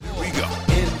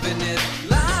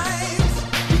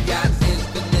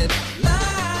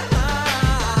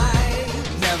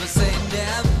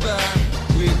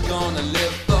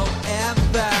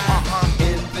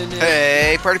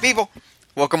Alright, party people,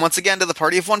 welcome once again to the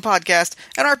Party of One podcast,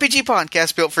 an RPG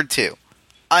podcast built for two.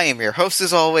 I am your host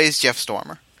as always, Jeff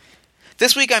Stormer.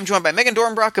 This week I'm joined by Megan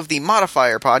Dornbrock of the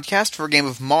Modifier podcast for a game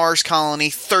of Mars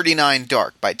Colony 39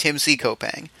 Dark by Tim C.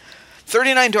 Kopang.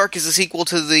 39 Dark is a sequel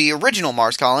to the original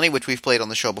Mars Colony, which we've played on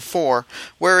the show before,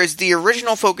 whereas the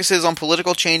original focuses on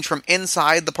political change from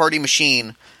inside the party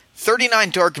machine.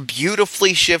 39 Dark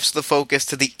beautifully shifts the focus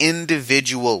to the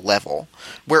individual level,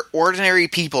 where ordinary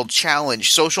people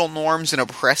challenge social norms and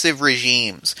oppressive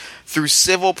regimes through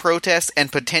civil protest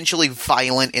and potentially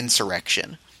violent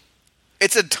insurrection.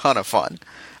 It's a ton of fun.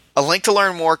 A link to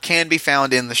learn more can be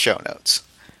found in the show notes.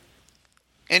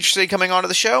 Interested in coming onto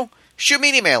the show? Shoot me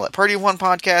an email at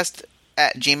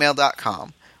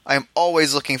partyofonepodcast@gmail.com. I am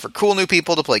always looking for cool new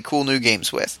people to play cool new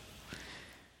games with.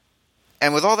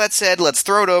 And with all that said, let's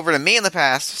throw it over to me in the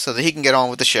past so that he can get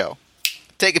on with the show.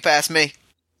 Take it past me.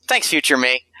 Thanks, future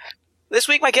me. This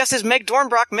week my guest is Meg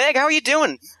Dornbrock. Meg, how are you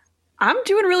doing? I'm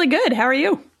doing really good. How are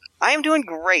you? I am doing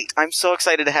great. I'm so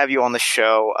excited to have you on the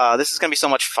show. This is going to be so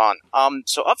much fun.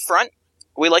 So up front,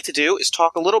 what we like to do is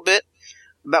talk a little bit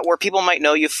about where people might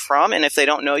know you from, and if they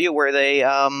don't know you, where they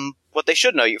what they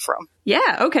should know you from.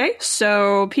 Yeah, okay.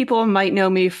 So people might know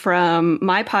me from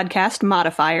my podcast,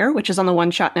 Modifier, which is on the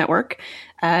One Shot Network.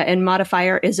 And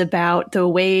Modifier is about the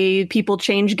way people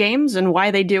change games and why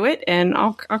they do it, and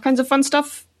all kinds of fun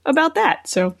stuff about that.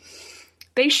 So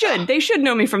they should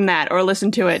know me from that or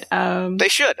listen to it. They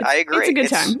should. I agree. It's a good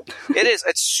time. It is.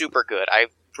 It's super good.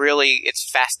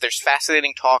 It's fast. There's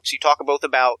fascinating talks. You talk both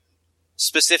about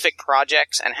specific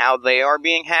projects and how they are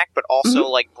being hacked, but also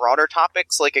like broader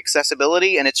topics like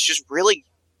accessibility, and it's just really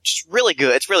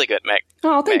good. It's really good, Meg.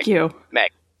 Oh, thank you.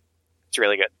 Meg. It's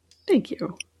really good. Thank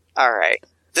you. All right.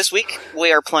 This week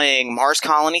we are playing Mars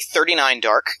Colony 39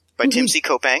 Dark by Tim C.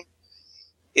 Kopang.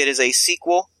 It is a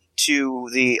sequel to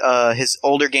his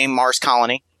older game Mars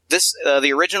Colony.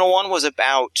 The original one was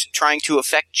about trying to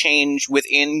affect change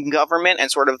within government and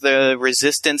sort of the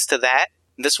resistance to that.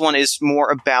 This one is more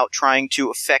about trying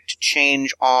to affect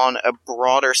change on a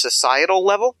broader societal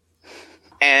level,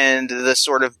 and the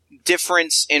sort of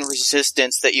difference in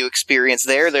resistance that you experience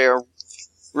there. They're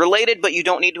related, but you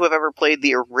don't need to have ever played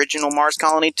the original Mars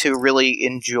Colony to really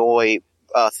enjoy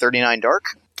 39 Dark.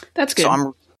 That's good.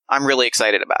 So I'm really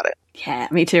excited about it. Yeah,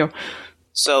 me too.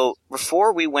 So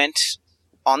before we went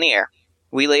on the air,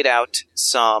 we laid out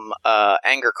some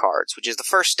anger cards, which is the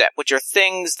first step, which are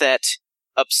things that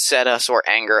upset us or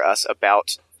anger us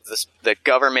about the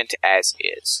government as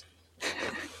is.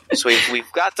 So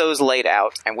we've got those laid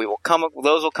out, and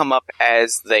those will come up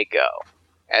as they go,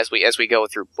 as we go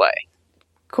through play.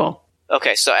 Cool.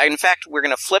 Okay, so in fact, we're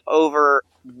going to flip over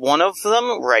one of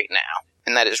them right now,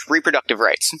 and that is reproductive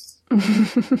rights.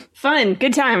 Fun,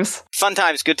 good times. Fun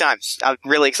times, good times. I'm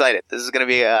really excited. This is going to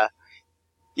be a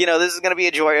joy. It's going to be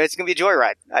a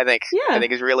joyride, I think. Yeah. I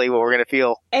think is really what we're going to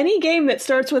feel. Any game that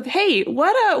starts with, hey,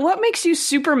 what makes you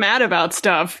super mad about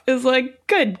stuff is like,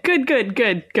 good.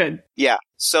 Yeah.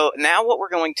 So now what we're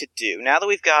going to do, now that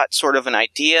we've got sort of an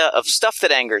idea of stuff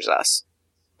that angers us,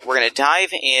 we're going to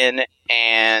dive in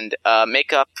and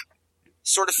fill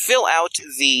out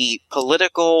the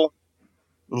political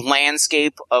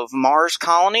landscape of Mars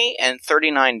Colony and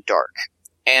 39 Dark.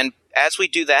 And as we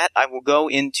do that, I will go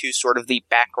into sort of the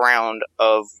background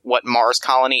of what Mars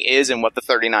Colony is and what the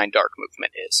 39 Dark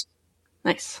movement is.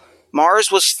 Nice.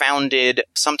 Mars was founded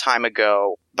some time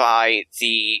ago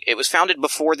it was founded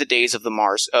before the days of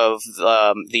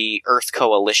the Earth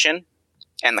Coalition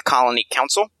and the Colony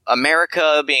Council.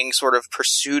 America, being sort of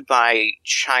pursued by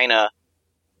China,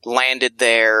 landed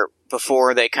there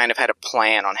before they kind of had a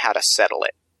plan on how to settle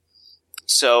it.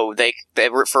 So they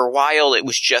were, for a while, it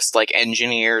was just like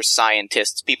engineers,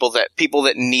 scientists, people that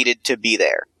needed to be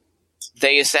there.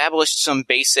 They established some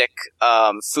basic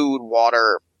food,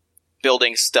 water,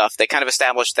 building stuff. They kind of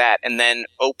established that, and then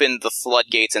opened the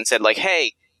floodgates and said, like,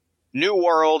 hey, new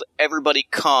world, everybody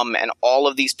come, and all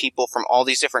of these people from all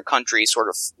these different countries sort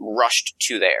of rushed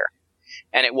to there.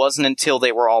 And it wasn't until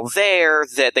they were all there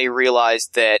that they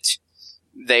realized that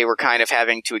they were kind of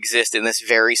having to exist in this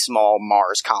very small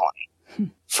Mars colony.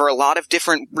 For a lot of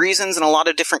different reasons and a lot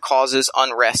of different causes,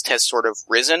 unrest has sort of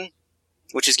risen,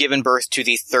 which has given birth to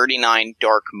the 39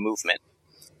 Dark movement.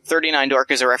 39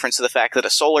 Dark is a reference to the fact that a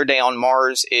solar day on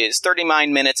Mars is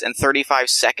 39 minutes and 35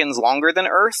 seconds longer than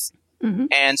Earth,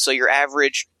 and so your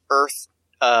average Earth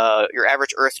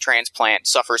transplant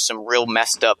suffers some real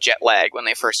messed up jet lag when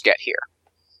they first get here.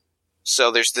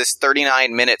 So there's this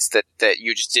 39 minutes that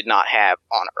you just did not have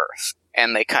on Earth.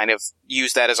 And they kind of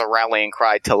use that as a rallying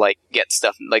cry to, like, get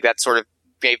stuff. Like, that sort of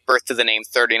gave birth to the name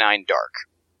 39 Dark.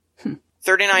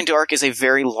 39 Dark is a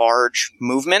very large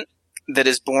movement that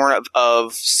is born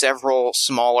of several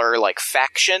smaller like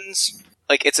factions.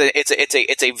 Like it's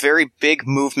a very big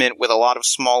movement with a lot of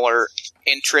smaller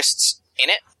interests in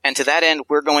it. And to that end,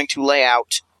 we're going to lay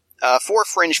out 4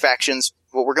 fringe factions.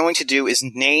 What we're going to do is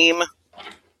name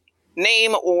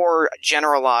or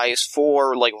generalize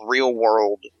 4 like real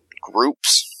world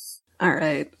groups. All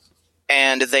right.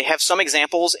 And they have some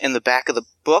examples in the back of the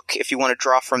book if you want to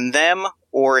draw from them,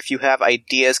 or if you have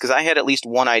ideas, because I had at least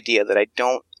one idea that I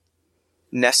don't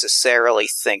necessarily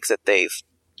think that they've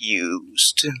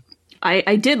used.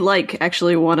 I did like,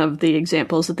 actually, one of the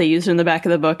examples that they used in the back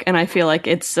of the book, and I feel like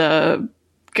it's going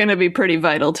to be pretty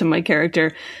vital to my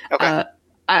character. Okay.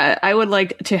 I would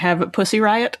like to have Pussy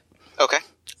Riot Okay.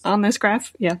 on this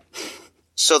graph. Yeah.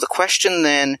 So the question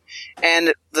then,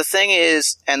 and the thing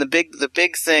is, and the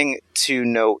big thing to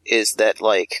note is that,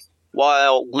 like,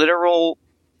 while literal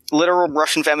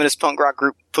Russian feminist punk rock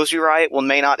group Pussy Riot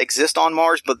may not exist on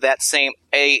Mars, but that same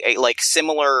like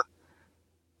similar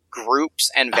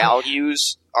groups and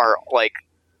values are like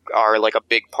a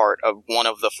big part of one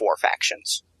of the 4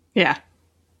 factions. Yeah.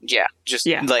 Yeah, just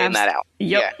laying that out.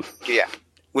 Yep. Yeah,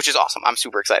 which is awesome. I'm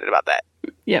super excited about that.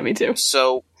 Yeah, me too.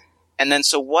 So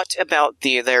what about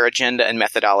their agenda and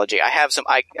methodology? I have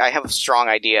a strong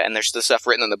idea, and there's the stuff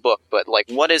written in the book, but like,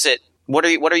 what is it? What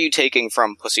are you taking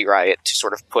from Pussy Riot to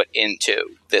sort of put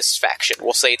into this faction?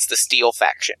 We'll say it's the Steel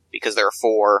faction, because there are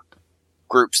 4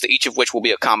 groups, each of which will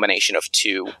be a combination of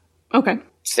 2. Okay.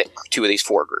 2 of these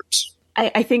 4 groups.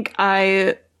 I think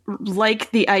I like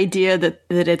the idea that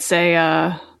it's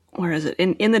a where is it?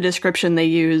 In the description they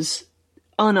use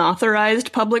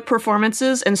unauthorized public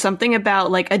performances, and something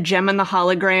about like a gem in the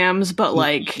holograms, but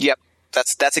like yep,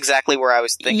 that's exactly where I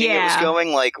was thinking it was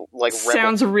going. Like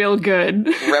sounds real good.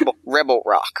 rebel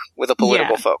rock with a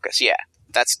political focus. Yeah,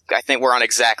 I think we're on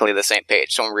exactly the same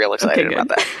page, so I'm real excited about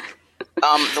that.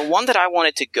 The one that I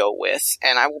wanted to go with,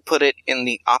 and I will put it in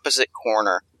the opposite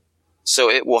corner, so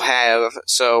it will have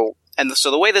so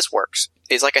the way this works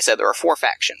is, like I said, there are 4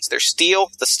 factions. There's Steel,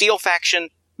 the Steel faction,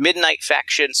 Midnight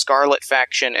faction, Scarlet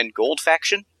faction, and Gold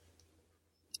faction.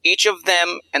 Each of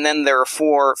them, and then there are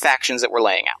 4 factions that we're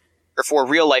laying out, or 4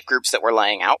 real-life groups that we're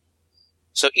laying out.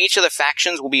 So each of the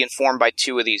factions will be informed by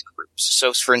 2 of these groups.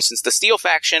 So, for instance, the Steel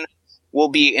faction will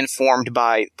be informed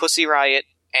by Pussy Riot,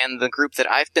 and the group that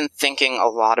I've been thinking a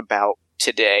lot about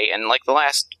today, and like the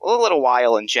last little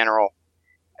while in general,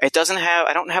 I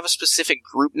don't have a specific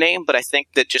group name, but I think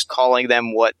that just calling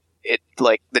them what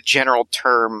the general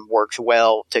term works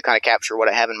well to kind of capture what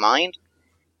I have in mind.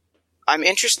 I'm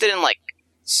interested in, like,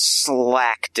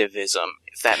 slacktivism,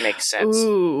 if that makes sense.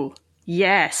 Ooh,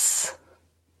 yes.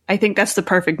 I think that's the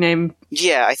perfect name.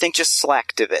 Yeah, I think just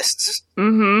slacktivists.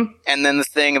 Mm-hmm. And then the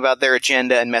thing about their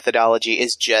agenda and methodology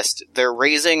is just they're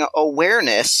raising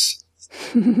awareness.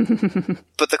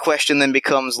 But the question then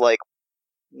becomes, like,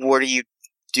 what do you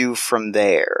do from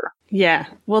there? Yeah.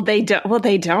 Well, they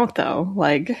don't though.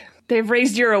 Like, they've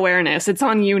raised your awareness. It's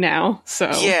on you now.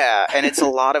 So yeah, and it's a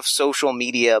lot of social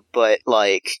media, but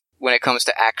like when it comes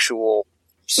to actual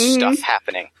stuff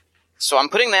happening. So I'm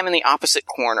putting them in the opposite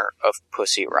corner of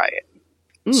Pussy Riot.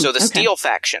 So the Steel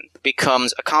faction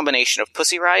becomes a combination of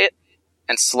Pussy Riot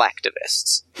and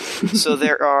slacktivists. So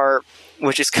there are,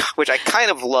 which I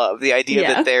kind of love, the idea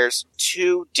that there's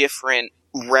 2 different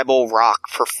rebel rock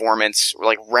performance,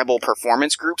 like rebel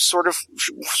performance groups sort of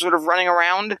running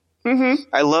around. Mm-hmm.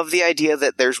 I love the idea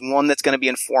that there's one that's going to be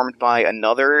informed by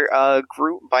another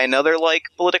group, by another like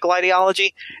political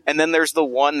ideology, and then there's the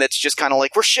one that's just kind of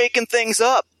like, we're shaking things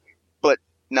up, but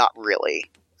not really.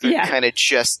 They're kind of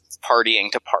just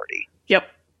partying to party. Yep.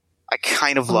 I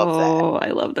kind of love that. Oh, I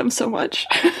love them so much.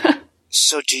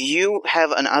 So do you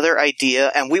have another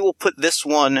idea? And we will put this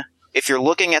one, if you're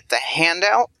looking at the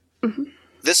handout,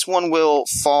 this one will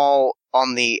fall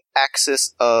on the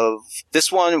axis of,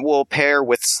 this one will pair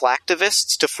with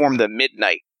slacktivists to form the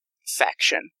Midnight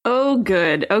faction. Oh,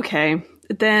 good. Okay.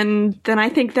 Then I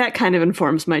think that kind of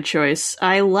informs my choice.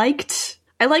 I like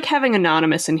having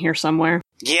Anonymous in here somewhere.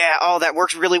 Yeah, oh, that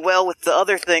works really well with the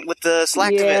other thing, with the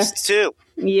slacktivists, too.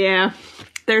 Yeah.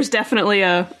 There's definitely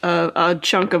a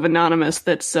chunk of Anonymous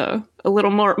that's a little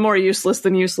more useless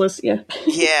than useless, yeah.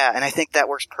 Yeah, and I think that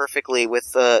works perfectly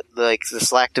with the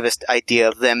slacktivist idea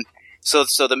of them. So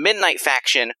the Midnight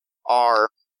faction are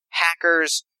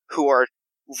hackers who are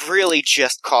really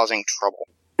just causing trouble.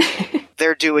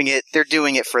 They're doing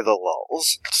it for the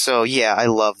lulz. So yeah, I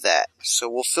love that. So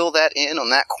we'll fill that in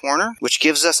on that corner, which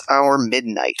gives us our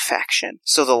Midnight faction.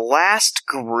 So the last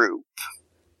group,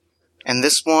 and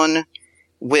this one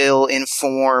will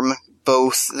inform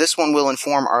this one will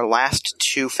inform our last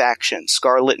two factions,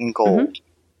 Scarlet and Gold.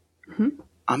 Mm-hmm.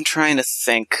 I'm trying to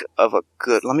think of a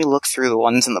good... Let me look through the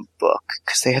ones in the book,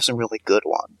 because they have some really good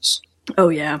ones. Oh,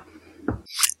 yeah.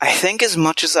 I think as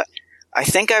much as I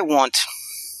think I want...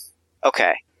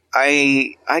 Okay.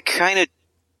 I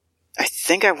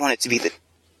think I want it to be the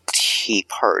Tea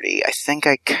Party. I think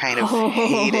I kind of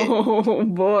hate it. Oh,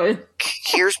 boy.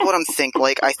 Here's what I'm thinking.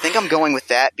 Like, I think I'm going with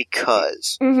that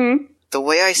because the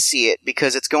way I see it,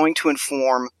 because it's going to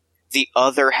inform the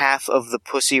other half of the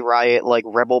Pussy Riot, like,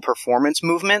 rebel performance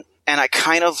movement. And I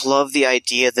kind of love the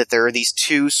idea that there are these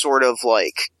two sort of,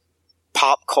 like,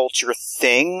 pop culture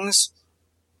things.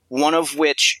 One of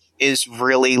which is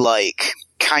really, like,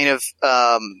 kind of,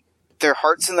 their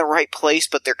heart's in the right place,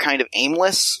 but they're kind of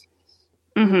aimless.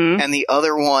 Mm-hmm. And the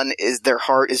other one is their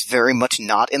heart is very much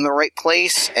not in the right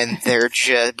place, and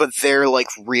but they're like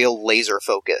real laser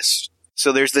focused.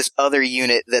 So there's this other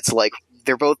unit that's like,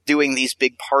 they're both doing these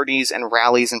big parties and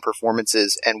rallies and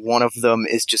performances, and one of them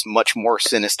is just much more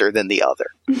sinister than the other.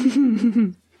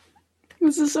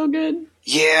 This is so good.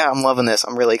 Yeah, I'm loving this.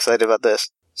 I'm really excited about this.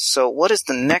 So what is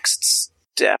the next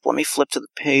step? Let me flip to the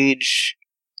page.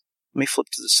 Let me flip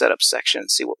to the setup section and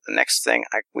see what the next thing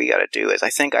we gotta do is. I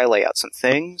think I lay out some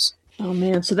things. Oh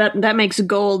man, so that makes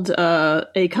Gold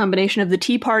a combination of the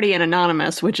Tea Party and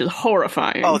Anonymous, which is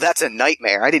horrifying. Oh, that's a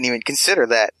nightmare. I didn't even consider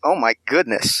that. Oh my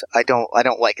goodness. I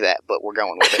don't like that, but we're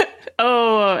going with it.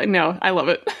 Oh, no, I love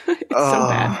it. It's so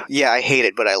bad. Yeah, I hate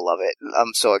it, but I love it.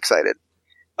 I'm so excited.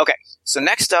 Okay, so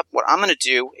next up, what I'm going to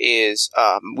do is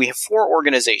we have 4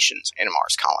 organizations in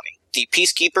Mars Colony. The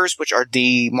Peacekeepers, which are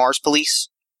the Mars Police.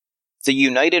 The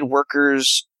United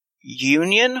Workers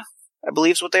Union, I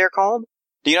believe is what they are called.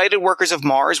 The United Workers of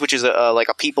Mars, which is like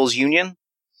a people's union.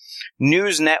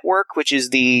 News Network, which is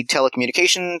the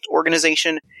telecommunications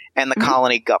organization. And the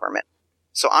colony government.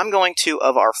 So I'm going to,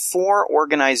 of our 4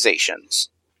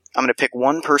 organizations, I'm going to pick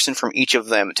one person from each of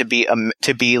them to be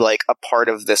like a part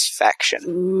of this faction.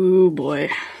 Ooh,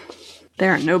 boy.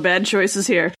 There are no bad choices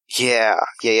here. Yeah,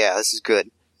 this is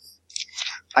good.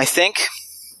 I think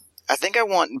I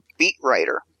want beat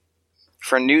writer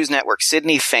for News Network,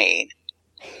 Sydney Fain,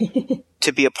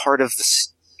 to be a part of the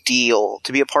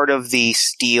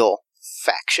Steel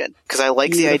faction. Because I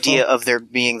like the idea of there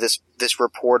being this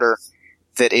reporter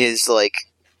that is like,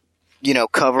 you know,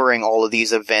 covering all of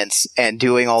these events and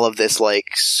doing all of this like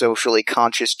socially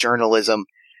conscious journalism,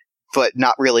 but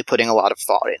not really putting a lot of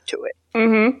thought into it.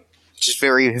 Mm-hmm. Just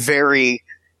very, very,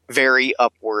 very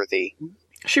upworthy.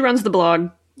 She runs the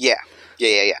blog. Yeah.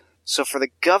 So for the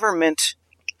government,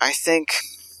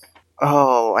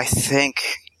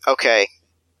 okay,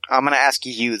 I'm going to ask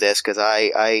you this because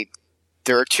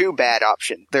there are 2 bad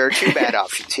options. There are 2 bad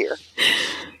options here.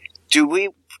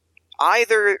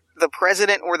 Either the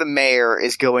president or the mayor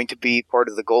is going to be part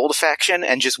of the Gold faction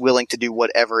and just willing to do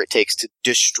whatever it takes to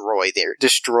destroy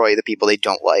the people they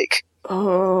don't like.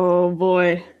 Oh,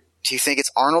 boy. Do you think it's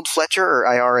Arnold Fletcher or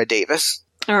Ira Davis?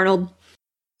 Arnold.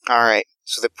 Alright,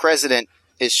 so the president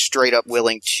is straight up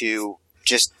willing to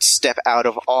just step out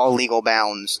of all legal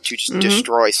bounds to just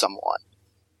destroy someone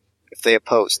if they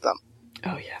oppose them.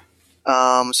 Oh, yeah.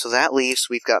 So that leaves,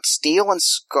 we've got Steel and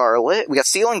Scarlet. We got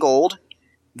Steel and Gold.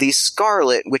 The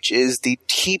Scarlet, which is the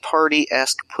Tea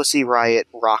Party-esque Pussy Riot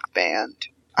rock band.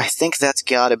 I think that's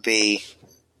gotta be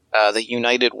the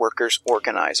United Workers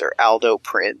Organizer, Aldo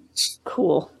Prinz.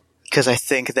 Cool. Because I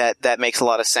think that makes a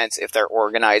lot of sense if they're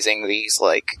organizing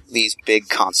these big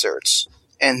concerts.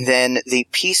 And then the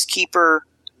Peacekeeper,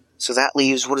 so that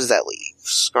leaves, what does that leave?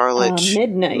 Scarlet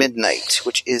Midnight,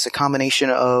 which is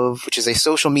which is a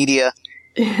social media.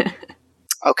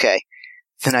 Okay.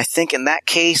 Then I think in that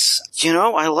case, you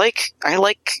know, I'm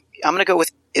going to go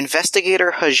with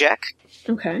Investigator Hajek.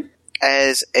 Okay.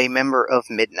 As a member of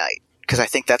Midnight. Because I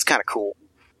think that's kind of cool.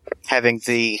 Having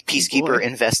the Peacekeeper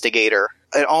investigator.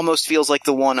 It almost feels like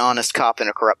the one honest cop in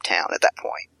a corrupt town at that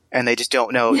point. And they just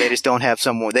don't know. They just don't have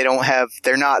someone. They don't have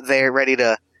somebody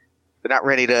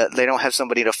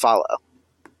to follow.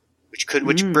 Which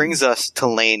brings us to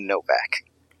Lane Novak.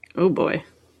 Oh boy.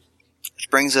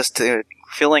 Which brings us to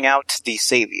filling out the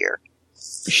Savior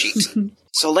sheet.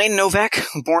 So Lane Novak,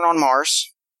 born on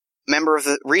Mars, member of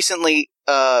the recently,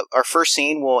 our first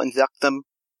scene will induct them.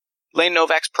 Lane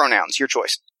Novak's pronouns, your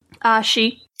choice.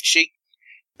 She. She.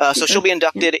 So she'll be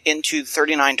inducted into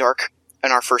 39 Dark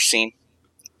in our first scene.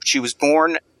 She was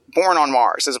born on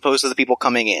Mars, as opposed to the people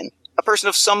coming in. A person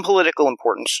of some political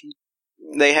importance.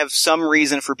 They have some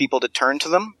reason for people to turn to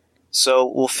them. So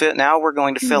we're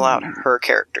going to fill out her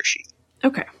character sheet.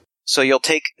 Okay. So you'll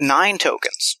take 9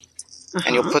 tokens,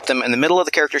 and you'll put them in the middle of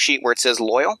the character sheet where it says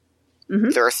loyal.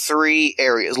 There are 3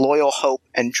 areas: loyal, hope,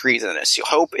 and treasonous.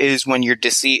 Hope is when you're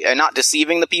not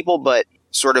deceiving the people, but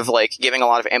sort of like giving a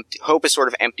lot of hope is sort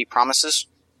of empty promises.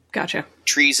 Gotcha.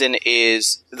 Treason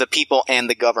is the people and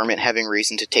the government having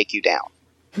reason to take you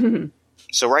down.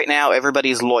 So right now, everybody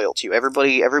is loyal to you.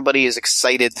 Everybody is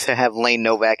excited to have Lane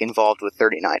Novak involved with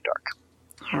 39 Dark.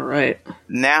 All right.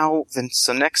 Now,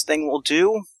 so next thing we'll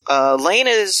do, Lane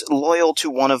is loyal to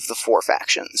one of the 4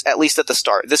 factions, at least at the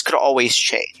start. This could always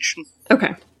change.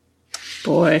 Okay.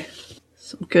 Boy,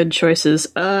 some good choices.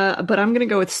 But I'm gonna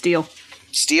go with Steel.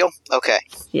 Steel? Okay.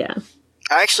 Yeah.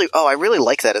 I really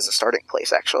like that as a starting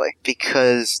place, actually,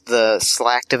 because the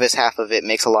Slacktivist half of it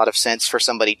makes a lot of sense for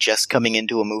somebody just coming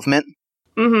into a movement.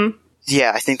 Mm-hmm.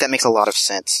 Yeah, I think that makes a lot of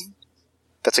sense.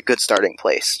 That's a good starting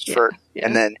place for,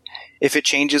 and then if it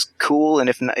changes, cool, and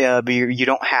if not, but you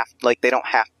don't have, like, they don't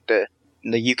have to,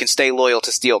 you can stay loyal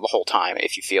to Steel the whole time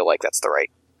if you feel like that's the right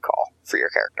call for your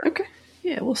character. Okay.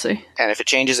 Yeah, we'll see. And if it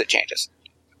changes, it changes.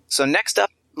 So next up,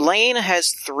 Lane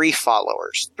has 3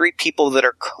 followers, 3 people that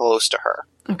are close to her.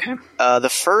 Okay. The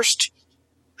first,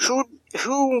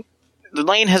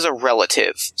 Lane has a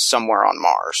relative somewhere on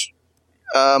Mars.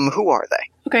 Who are they?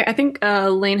 Okay, I think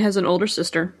Lane has an older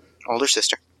sister. Older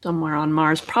sister. Somewhere on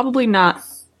Mars. Probably not.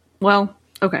 Well,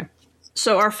 okay.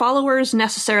 So are followers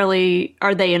necessarily,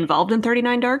 are they involved in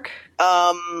 39 Dark?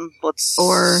 Let's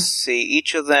see.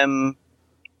 Each of them,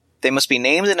 they must be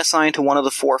named and assigned to one of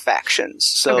the 4 factions.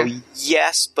 So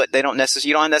yes, but they don't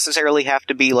you don't necessarily have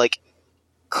to be, like,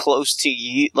 close to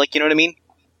you, like, you know what I mean?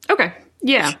 Okay.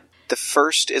 Yeah. The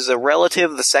first is a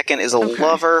relative, the second is a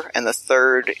lover, and the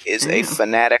third is a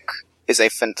fanatic.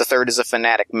 The third is a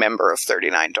fanatic member of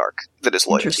 39 Dark that is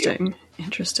loyal to you.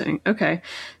 Interesting. Okay.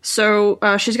 So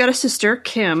she's got a sister,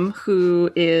 Kim, who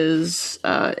is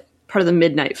part of the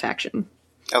Midnight faction.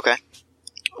 Okay.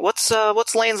 What's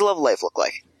Lane's love life look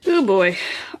like? Oh boy.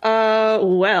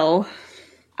 Well,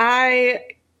 I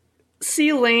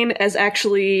see Lane as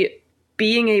actually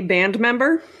being a band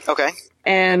member. Okay.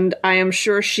 And I am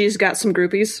sure she's got some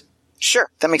groupies. Sure,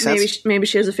 that makes sense. Maybe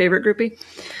she has a favorite groupie.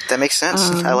 That makes sense.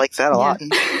 I like that a lot.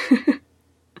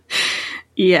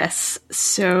 Yes.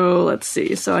 So let's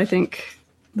see. So I think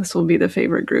this will be the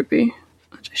favorite groupie.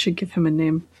 Which I should give him a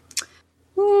name.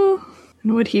 Well,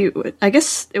 I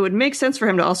guess it would make sense for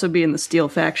him to also be in the Steel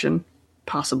faction,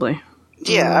 possibly.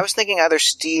 Yeah, I was thinking either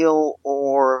Steel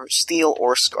or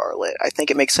Scarlet. I think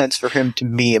it makes sense for him to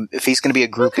be, if he's going to be a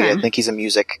groupie, I think he's a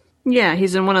music. Yeah,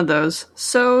 he's in one of those.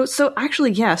 So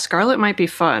actually, yeah, Scarlet might be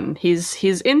fun. He's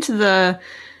into the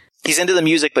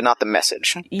music, but not the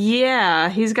message. Yeah,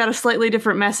 he's got a slightly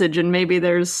different message, and maybe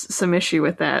there's some issue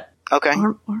with that. Okay.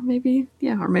 Or maybe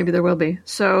there will be.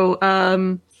 So,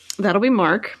 that'll be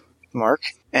Mark. Mark.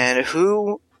 And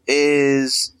who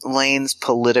is Lane's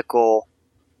political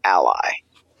ally?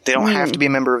 They don't have to be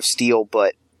a member of Steel,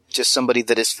 but just somebody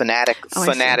that is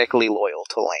fanatically loyal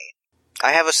to Lane.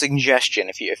 I have a suggestion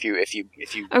if you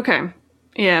Okay.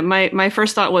 Yeah, my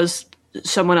first thought was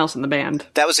someone else in the band.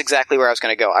 That was exactly where I was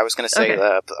going to go. I was going to say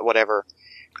whatever.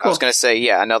 Cool. I was going to say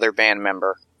another band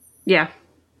member. Yeah.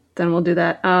 Then we'll do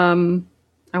that.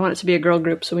 I want it to be a girl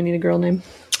group, so we need a girl name.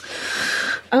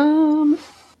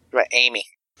 Right, Amy.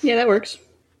 Yeah, that works.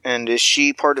 And is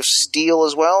she part of Steel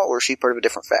as well, or is she part of a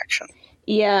different faction?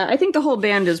 Yeah, I think the whole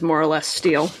band is more or less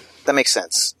Steel. That makes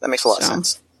sense. That makes a lot of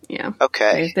sense. Yeah.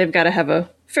 Okay. They've got to have a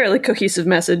fairly cohesive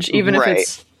message, even if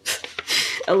it's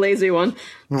a lazy one.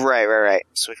 Right.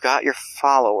 So we've got your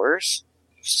followers.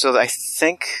 So I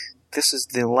think this is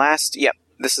the last... Yep,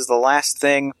 this is the last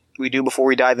thing we do before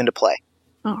we dive into play.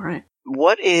 All right.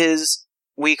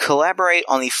 We collaborate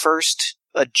on the first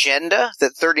agenda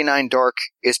that 39 Dark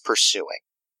is pursuing.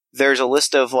 There's a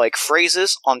list of, like,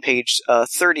 phrases on page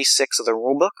 36 of the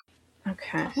rulebook.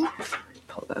 Okay.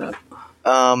 Pull that up.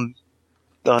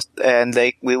 And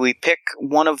we pick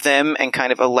one of them and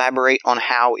kind of elaborate on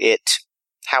how it's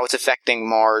affecting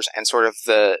Mars and sort of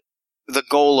the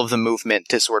goal of the movement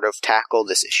to sort of tackle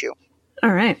this issue.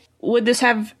 All right.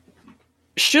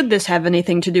 Should this have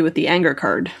anything to do with the anger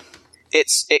card?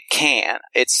 It can.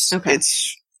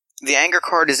 The anger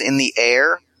card is in the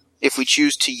air if we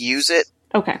choose to use it.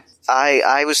 Okay.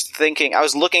 I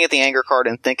was looking at the anger card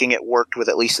and thinking it worked with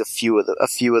at least a few of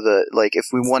the, like, if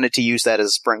we wanted to use that as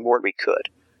a springboard, we could.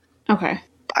 Okay.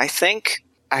 I think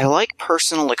I like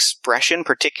personal expression,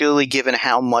 particularly given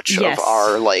how much of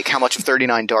how much of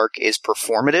 39 Dark is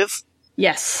performative.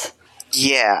 Yes.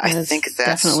 Yeah, I think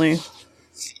that's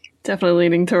definitely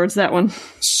leaning towards that one.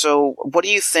 So, what do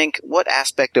you think? What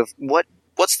aspect of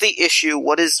what's the issue?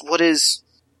 What is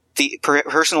the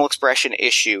personal expression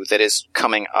issue that is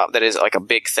coming up? That is like a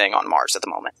big thing on Mars at the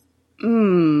moment.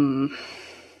 I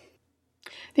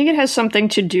think it has something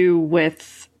to do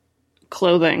with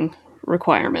clothing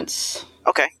requirements.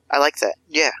 Okay, I like that.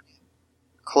 Yeah.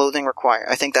 Clothing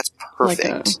I think that's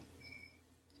perfect.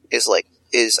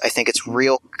 I think it's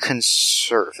real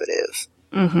conservative.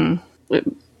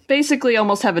 Basically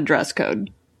almost have a dress code.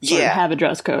 Yeah. Or have a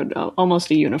dress code, almost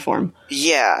a uniform.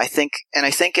 Yeah, I think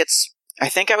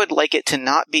I would like it to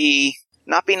not be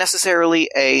necessarily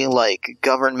a, like,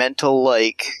 governmental,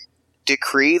 like,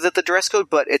 decree that the dress code,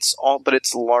 but it's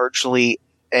largely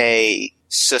a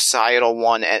societal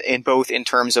one, in both in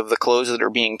terms of the clothes that are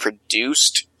being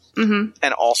produced,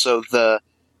 and also the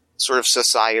sort of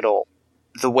societal,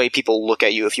 the way people look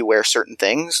at you if you wear certain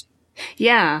things.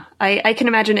 Yeah, I can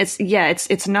imagine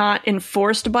it's not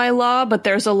enforced by law, but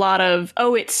there's a lot of,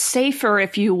 it's safer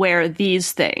if you wear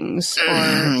these things.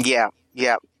 Or...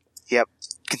 Yep.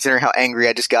 Considering how angry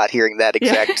I just got hearing that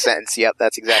exact sentence, yep,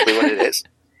 that's exactly what it is.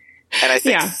 And I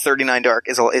think 39 Dark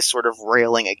is sort of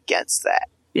railing against that.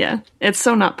 Yeah, it's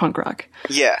so not punk rock.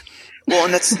 Yeah. Well,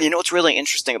 and that's, what's really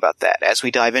interesting about that, as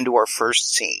we dive into our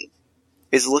first scene,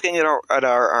 is looking at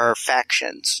our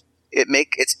factions.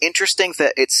 It's interesting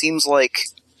that it seems like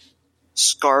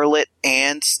Scarlet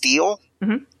and Steel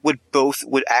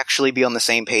would actually be on the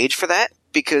same page for that.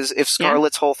 Because if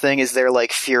Scarlet's whole thing is they're,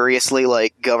 like, furiously,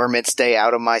 like, government stay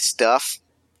out of my stuff.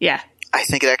 Yeah. I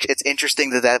think it's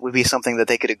interesting that would be something that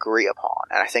they could agree upon.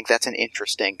 And I think that's an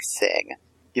interesting thing.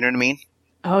 You know what I mean?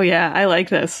 Oh, yeah. I like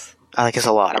this. I like this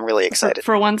a lot. I'm really excited.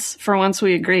 For once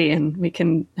we agree and we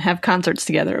can have concerts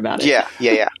together about it.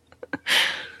 Yeah.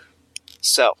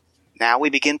 So, now we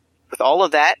begin with all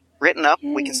of that written up.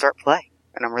 Yay. We can start play.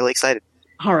 And I'm really excited.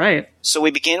 All right. So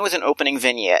we begin with an opening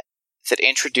vignette that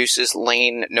introduces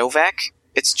Lane Novak.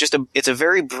 It's a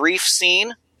very brief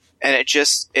scene, and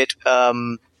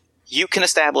you can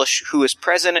establish who is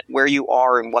present, where you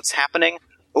are, and what's happening.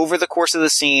 Over the course of the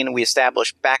scene, we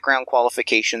establish background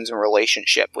qualifications and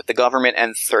relationship with the government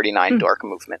and 39 Dark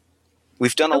Movement.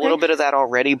 We've done a little bit of that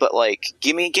already, but, like,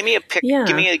 give me a pick. Yeah.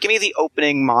 Give me the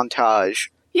opening montage.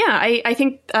 Yeah, I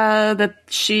think that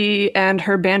she and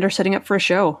her band are setting up for a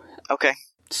show. Okay.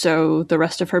 So the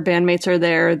rest of her bandmates are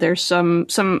there. There's some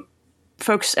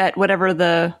folks at wherever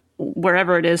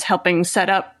it is helping set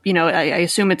up. I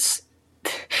assume it's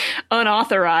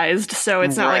unauthorized, so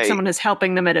it's not like someone is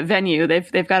helping them at a venue.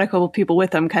 They've got a couple people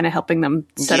with them, kind of helping them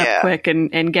set up quick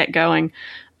and get going.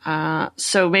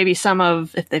 So maybe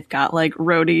if they've got, like,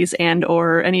 roadies and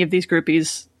or any of these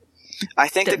groupies. I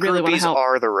think the really groupies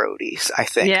are the roadies. I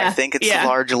think. Yeah. I think it's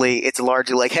largely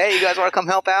like, hey, you guys want to come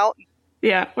help out?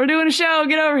 Yeah, we're doing a show.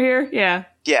 Get over here. Yeah.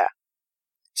 Yeah.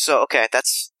 So okay,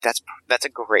 that's a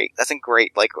great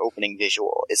like opening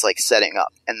visual. Is like setting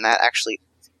up, and that actually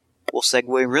will segue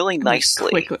really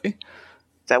nicely. Quickly.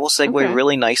 That will segue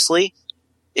really nicely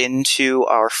into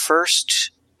our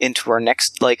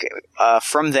next, like,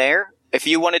 from there. If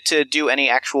you wanted to do any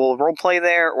actual roleplay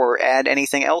there or add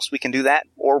anything else, we can do that,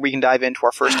 or we can dive into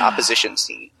our first opposition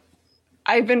scene.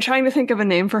 I've been trying to think of a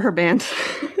name for her band.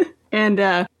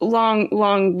 And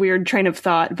long, weird train of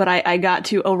thought, but I got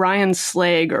to Orion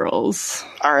Slay Girls.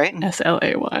 All right.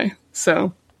 SLAY. So.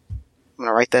 I'm going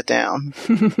to write that down.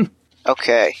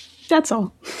 Okay. That's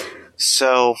all.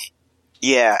 So,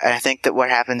 yeah, and I think that what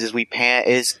happens is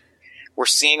we're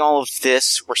seeing all of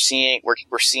this. We see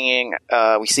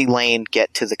Lane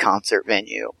get to the concert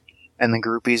venue, and the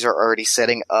groupies are already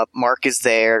setting up. Mark is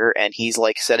there, and he's,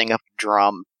 like, setting up a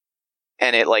drum.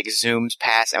 And it, like, zooms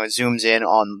past, and it zooms in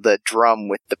on the drum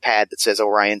with the pad that says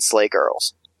Orion Slay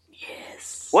Girls.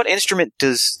 Yes. What instrument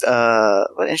does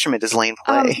Lane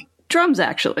play? Drums,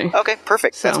 actually. Okay,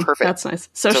 perfect. So, that's perfect. That's nice.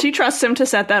 So she trusts him to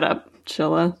set that up.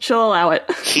 She'll allow it.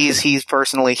 He's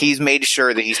made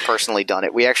sure that he's personally done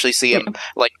it. We actually see him,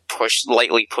 like,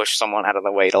 lightly push someone out of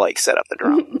the way to, like, set up the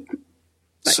drum.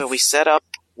 Nice. So we set up,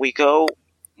 we go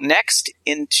next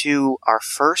into our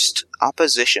first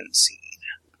opposition scene.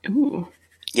 Ooh.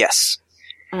 Yes.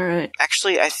 All right.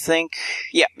 Actually, I think...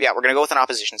 Yeah, we're going to go with an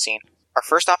opposition scene. Our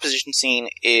first opposition scene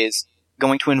is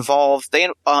going to involve...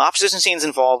 opposition scenes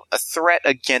involve a threat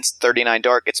against 39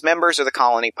 Dark, its members, or the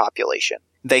colony population.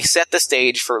 They set the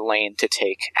stage for Lane to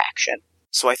take action.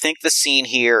 So I think the scene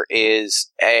here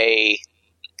is a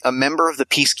member of the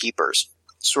Peacekeepers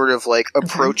sort of, like,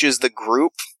 approaches the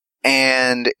group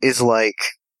and is like,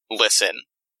 listen,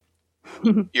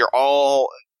 you're all...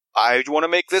 I want to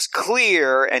make this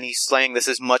clear, and he's saying this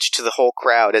as much to the whole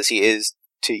crowd as he is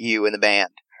to you in the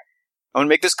band. I want to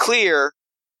make this clear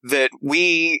that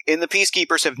we, in the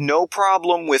Peacekeepers, have no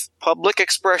problem with public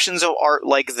expressions of art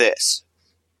like this.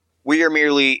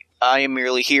 I am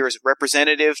merely here as a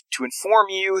representative to inform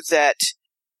you that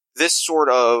this sort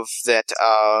of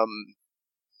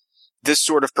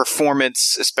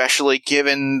performance, especially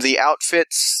given the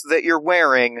outfits that you're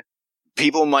wearing,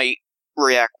 people might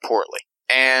react poorly.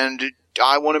 And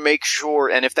I want to make sure,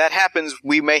 and if that happens,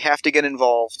 we may have to get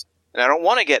involved. And I don't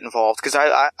want to get involved, because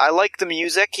I like the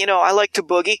music, I like to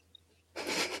boogie.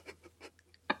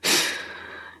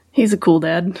 He's a cool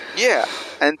dad. Yeah,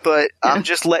 but I'm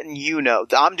just letting you know.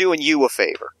 I'm doing you a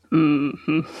favor.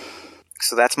 Mm-hmm.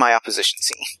 So that's my opposition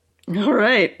scene. All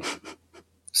right.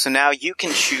 So now you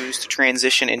can choose to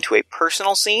transition into a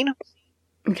personal scene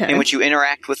Okay. in which you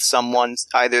interact with someone,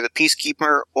 either the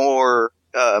Peacekeeper or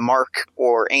Mark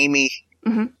or Amy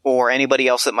or anybody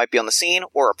else that might be on the scene,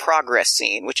 or a progress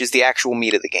scene, which is the actual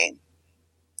meat of the game,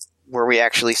 where we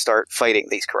actually start fighting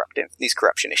these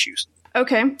corruption issues.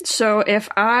 Okay, so if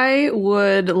I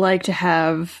would like to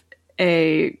have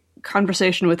a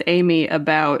conversation with Amy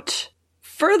about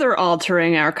further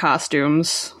altering our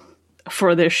costumes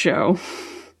for this show,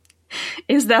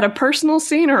 is that a personal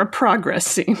scene or a progress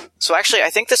scene? So actually, I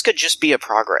think this could just be a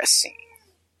progress scene.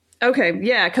 Okay,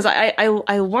 yeah, because I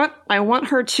want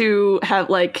her to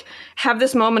have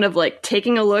this moment of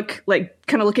taking a look,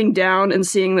 kind of looking down and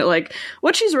seeing that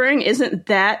what she's wearing isn't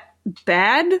that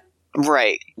bad.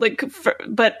 Right.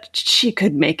 But she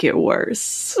could make it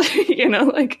worse.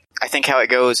 I think how it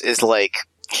goes is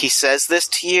he says this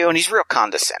to you and he's real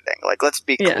condescending. Let's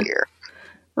be clear.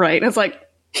 Right. It's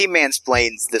he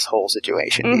mansplains this whole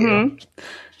situation to you.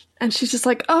 And she's just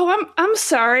oh, I'm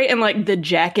sorry, and the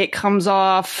jacket comes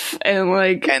off, and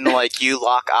you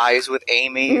lock eyes with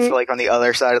Amy on the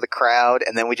other side of the crowd,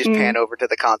 and then we just pan over to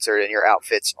the concert, and your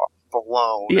outfits are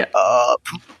blown up.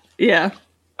 Yeah.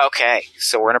 Okay,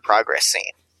 so we're in a progress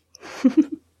scene.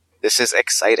 This is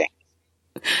exciting.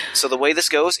 So the way this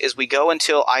goes is we go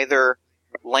until either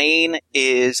Lane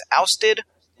is ousted,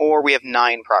 or we have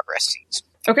 9 progress scenes.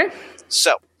 Okay.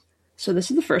 So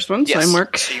this is the first one. Yes.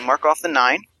 So you mark off the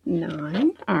 9.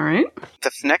 9. All right.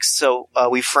 The next,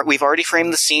 we've already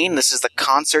framed the scene. This is the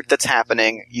concert that's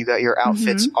happening. You got your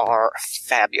outfits are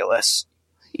fabulous.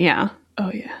 Yeah.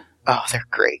 Oh yeah. Oh, they're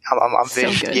great. I'm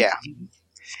so good. Yeah.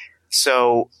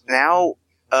 So now,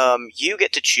 you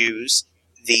get to choose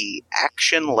the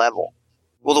action level.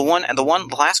 Well, the one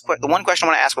question I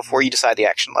want to ask before you decide the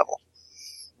action level.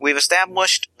 We've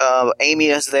established, Amy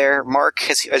is there. Mark,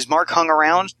 has Mark hung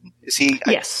around? Is he?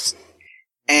 Yes.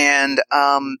 And,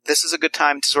 this is a good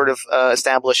time to sort of,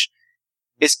 establish,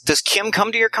 does Kim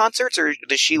come to your concerts, or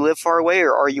does she live far away,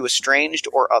 or are you estranged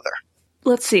or other?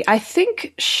 Let's see. I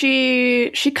think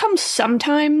she comes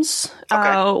sometimes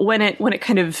when it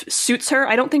kind of suits her.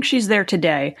 I don't think she's there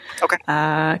today. Okay.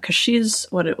 Because she's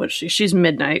she's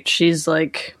midnight. She's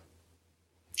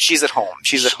she's at home.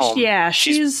 She's at home. Yeah,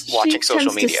 she's watching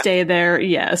social media. To stay there.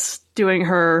 Yes, doing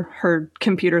her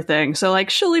computer thing. So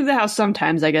she'll leave the house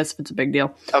sometimes, I guess, if it's a big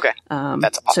deal. Okay.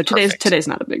 That's so today's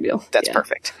not a big deal. That's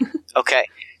perfect. Okay.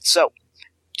 So,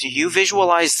 do you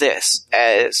visualize this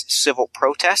as civil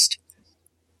protest,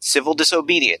 civil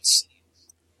disobedience,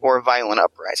 or a violent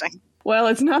uprising? Well,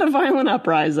 it's not a violent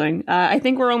uprising. I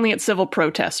think we're only at civil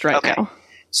protest right now.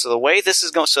 So the way this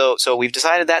is going, so we've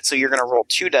decided that. So you're going to roll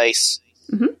 2 dice.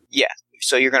 Mm-hmm. Yeah.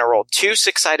 So you're going to roll 2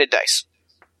 6-sided dice.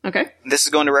 Okay. This is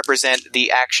going to represent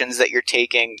the actions that you're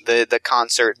taking, the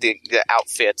concert, the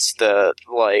outfits, the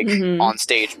on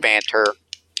stage banter.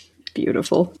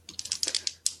 Beautiful.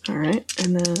 All right,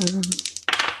 and then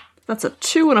that's a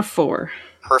 2 and a 4.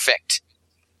 Perfect.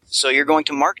 So you're going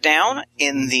to mark down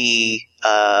you're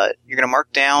going to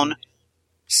mark down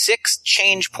 6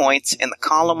 change points in the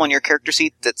column on your character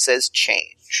sheet that says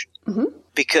change. Mm-hmm.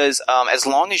 Because as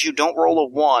long as you don't roll a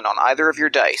 1 on either of your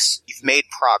dice, you've made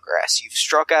progress. You've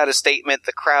struck out a statement,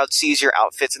 the crowd sees your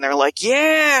outfits, and they're like,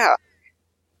 yeah!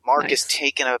 Mark is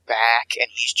taken aback, and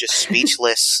he's just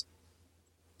speechless.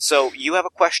 So you have a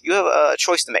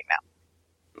choice to make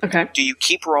now. Okay. Do you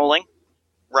keep rolling,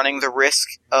 running the risk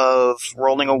of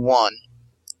rolling a 1?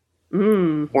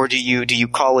 Or do you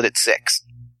call it at 6?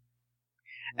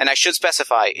 And I should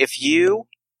specify,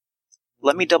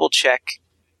 let me double check.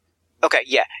 Okay,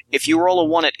 yeah. If you roll a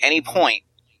 1 at any point,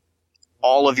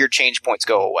 all of your change points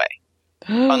go away.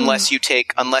 unless you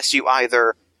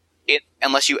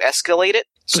escalate it,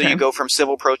 so you go from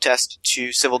civil protest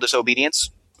to civil disobedience.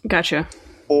 Gotcha.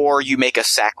 Or you make a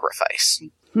sacrifice.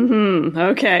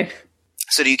 Okay.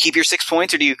 So do you keep your 6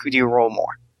 points, or do you roll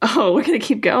more? Oh, we're gonna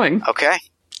keep going. Okay.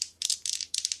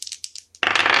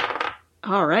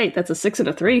 All right, that's a 6 and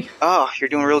a 3. Oh, you're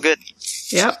doing real good.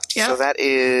 Yep. So that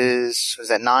is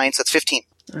 9? So that's 15.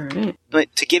 All right.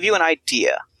 But to give you an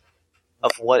idea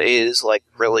of what is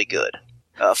really good,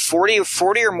 40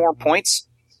 or more points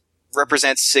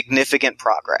represents significant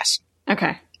progress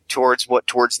Okay. towards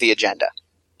the agenda.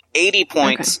 80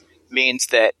 points means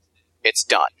that it's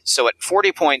done. So at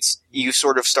 40 points, you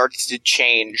sort of started to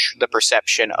change the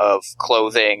perception of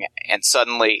clothing, and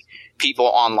suddenly people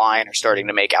online are starting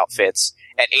to make outfits.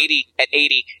 At 80,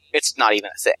 it's not even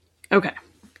a thing. Okay.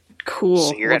 Cool.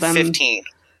 So you're at 15.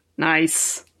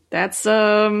 Nice. That's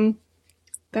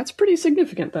pretty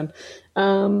significant then.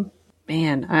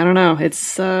 Man, I don't know.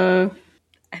 It's I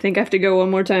think I have to go one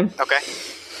more time. Okay.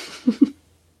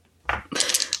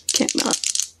 Can't not.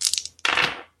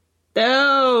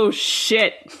 Oh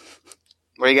shit.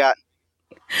 What do you got?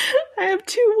 I have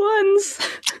 2 ones.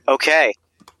 Okay.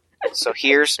 So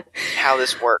here's how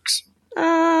this works.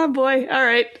 Ah, boy. All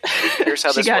right. Here's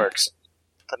how this works.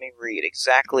 Let me read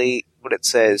exactly what it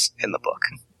says in the book.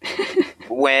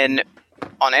 When,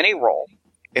 on any roll,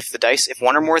 if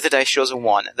one or more of the dice shows a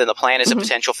 1, then the plan is a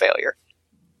potential failure.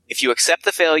 If you accept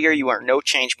the failure, you earn no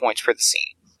change points for the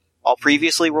scene. All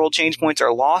previously rolled change points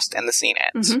are lost, and the scene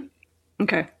ends.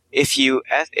 Okay. If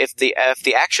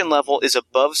the action level is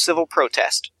above civil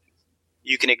protest,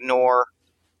 you can ignore.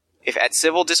 If at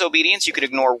civil disobedience, you can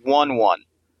ignore 1-1.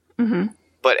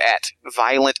 But at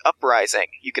violent uprising,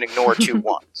 you can ignore 2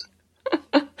 1s.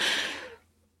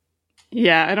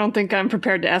 Yeah, I don't think I'm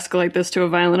prepared to escalate this to a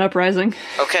violent uprising.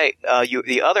 Okay,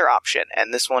 the other option,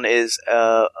 and this one is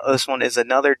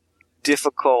another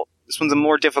difficult. This one's a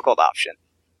more difficult option.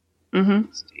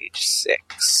 Stage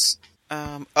 6.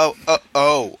 Oh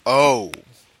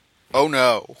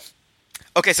no.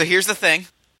 Okay, so here's the thing.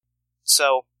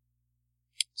 So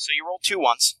you rolled 2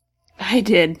 1s. I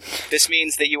did. This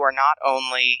means that you are not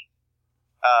only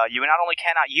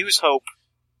cannot use hope,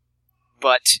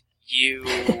 but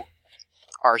you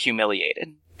are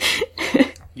humiliated.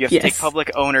 You have to take public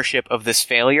ownership of this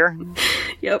failure.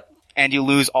 Yep. And you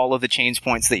lose all of the change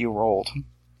points that you rolled.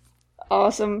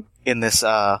 Awesome. In this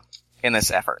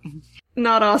effort.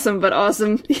 Not awesome, but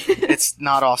awesome. It's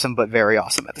not awesome, but very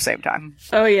awesome at the same time.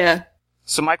 Oh, yeah.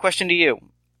 So my question to you,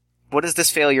 what does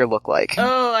this failure look like?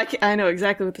 Oh, I know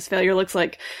exactly what this failure looks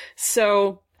like.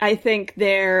 So, I think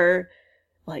they're,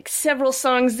 like, several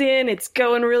songs in, it's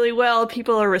going really well,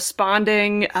 people are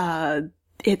responding,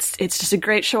 it's just a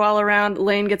great show all around.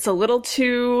 Lane gets a little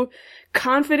too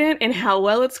confident in how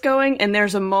well it's going, and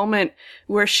there's a moment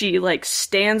where she, like,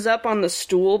 stands up on the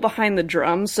stool behind the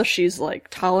drums, so she's, like,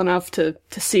 tall enough to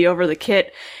see over the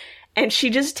kit, and she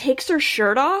just takes her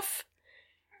shirt off,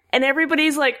 and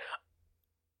everybody's like,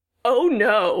 oh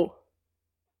no,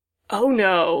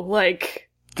 like...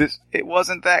 It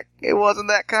wasn't that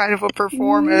kind of a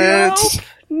performance.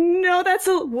 No,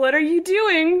 what are you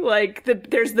doing? Like,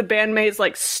 there's the bandmates,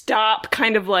 like, stop,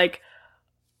 kind of like,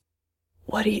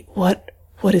 what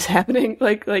is happening?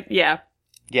 Like, yeah.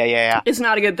 Yeah. It's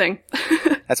not a good thing.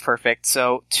 That's perfect.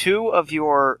 So, two of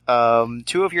your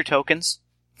tokens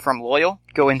from Loyal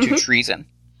go into treason.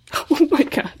 Oh my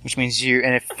god. Which means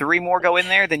and if 3 more go in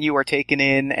there, then you are taken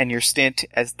in, and your stint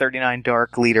as 39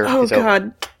 Dark leader is over. Oh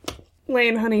god.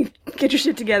 Lane, honey, get your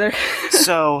shit together.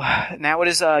 So, now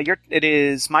it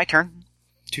is my turn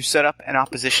to set up an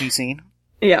opposition scene.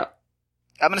 Yeah.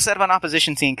 I'm going to set up an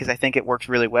opposition scene because I think it works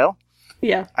really well.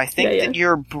 Yeah. I think that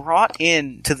you're brought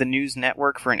in to the news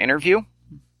network for an interview.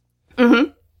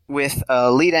 With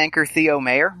lead anchor Theo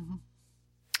Mayer.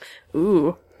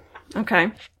 Ooh.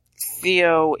 Okay.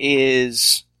 Theo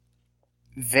is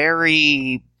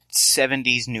very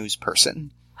 70s news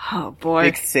person. Oh boy.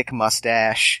 Big thick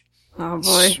mustache. Oh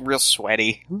boy. Real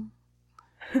sweaty.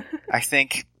 I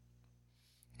think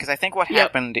what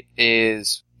happened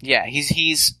is,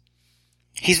 he's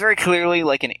very clearly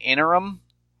like an interim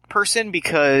person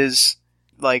because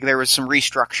like there was some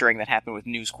restructuring that happened with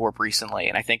News Corp recently,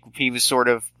 and I think he was sort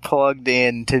of plugged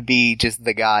in to be just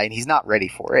the guy, and he's not ready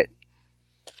for it.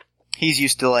 He's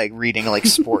used to like reading like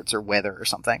sports or weather or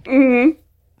something.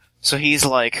 So he's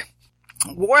like,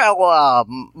 well,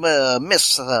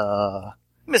 Miss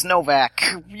Novak,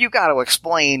 you got to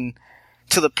explain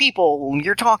to the people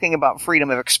you're talking about freedom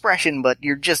of expression, but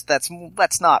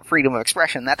that's not freedom of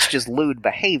expression. That's just lewd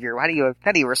behavior. How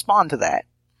do you respond to that?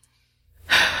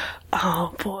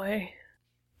 Oh boy.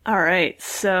 All right.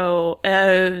 So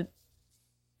a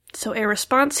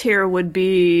response here would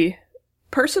be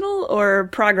personal or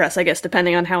progress, I guess,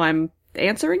 depending on how I'm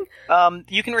answering.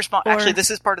 You can respond. Actually,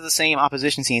 this is part of the same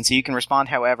opposition scene, so you can respond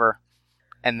however,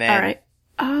 and then. All right.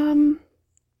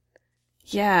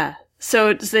 Yeah. So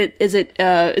is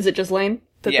it just Lane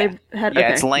that they had? Yeah,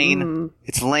 okay. It's Lane.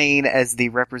 It's Lane as the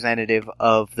representative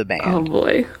of the band.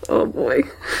 Oh boy.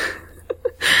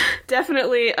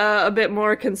 Definitely a bit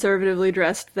more conservatively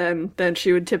dressed than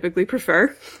she would typically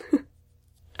prefer.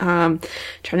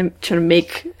 Trying to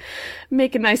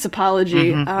make a nice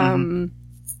apology.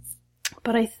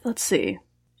 But let's see.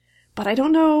 But I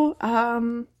don't know.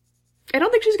 I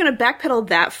don't think she's gonna backpedal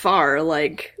that far.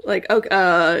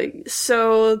 Okay,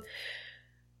 so,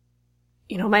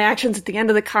 my actions at the end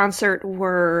of the concert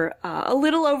were a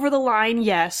little over the line,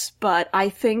 yes, but I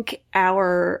think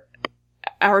our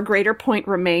greater point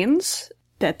remains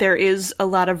that there is a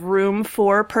lot of room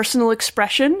for personal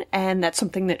expression, and that's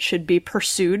something that should be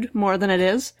pursued more than it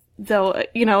is. Though,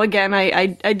 again,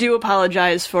 I do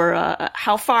apologize for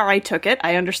how far I took it.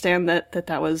 I understand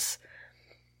that was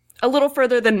a little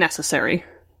further than necessary.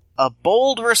 A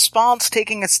bold response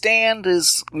taking a stand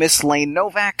is Miss Lane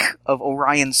Novak of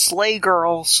Orion Slay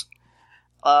Girls.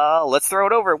 Let's throw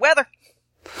it over. Weather!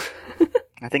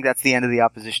 I think that's the end of the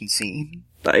opposition scene.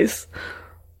 Nice.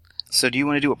 So do you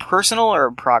want to do a personal or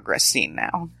a progress scene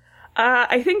now?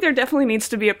 I think there definitely needs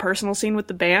to be a personal scene with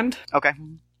the band. Okay.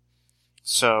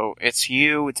 So it's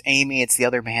you, it's Amy, it's the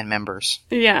other band members.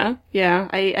 Yeah.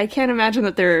 I can't imagine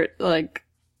that they're,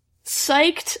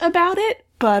 psyched about it,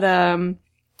 but,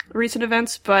 recent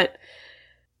events, but,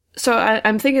 so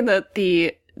I'm thinking that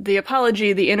the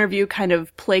apology, the interview kind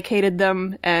of placated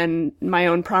them, and my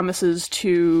own promises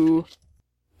to,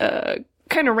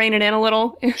 kind of rein it in a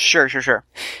little. Sure.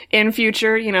 In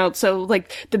future, so,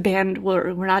 the band,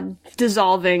 we're not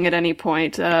dissolving at any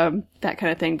point, that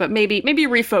kind of thing, but maybe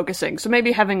refocusing. So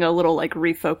maybe having a little,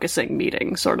 refocusing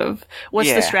meeting, sort of.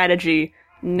 What's the strategy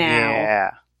now?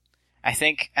 Yeah. I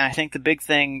think the big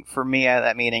thing for me at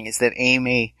that meeting is that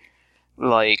Amy,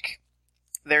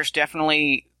 there's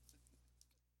definitely,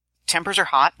 tempers are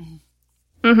hot.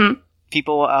 Mm-hmm.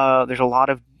 People, there's a lot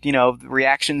of,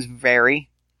 reactions vary.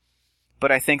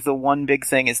 But I think the one big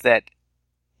thing is that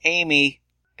Amy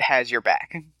has your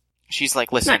back. She's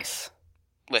like, listen,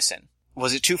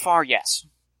 was it too far? Yes.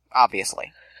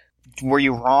 Obviously. Were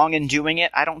you wrong in doing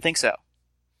it? I don't think so.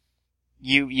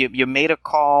 You made a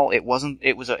call.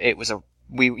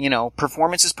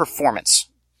 Performance is performance.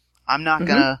 I'm not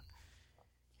gonna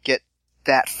get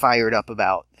that fired up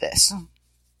about this.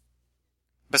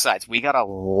 Besides, we got a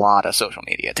lot of social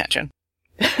media attention.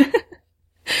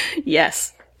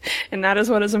 Yes. And that is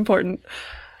what is important.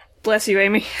 Bless you,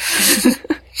 Amy.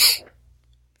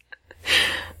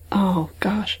 Oh,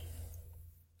 gosh.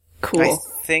 Cool. I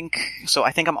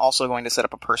think I'm also going to set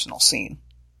up a personal scene.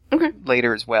 Okay.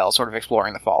 Later as well, sort of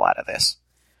exploring the fallout of this.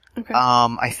 Okay.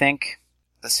 I think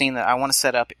the scene that I want to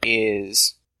set up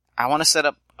is, I want to set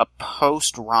up a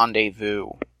post-rendezvous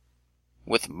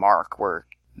with Mark, where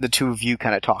the two of you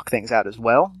kind of talk things out as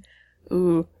well.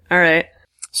 Ooh, alright.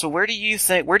 So where do you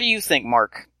think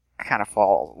Mark kind of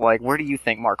falls? Where do you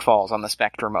think Mark falls on the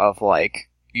spectrum of,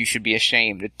 you should be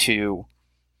ashamed to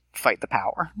fight the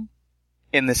power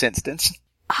in this instance?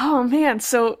 Oh man,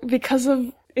 so because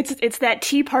of, it's that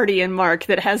tea party in Mark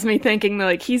that has me thinking,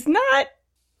 he's a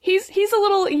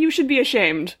little, you should be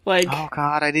ashamed. Oh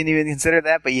god, I didn't even consider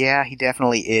that, but yeah, he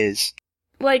definitely is.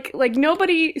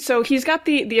 Nobody, so he's got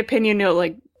the opinion,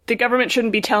 the government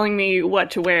shouldn't be telling me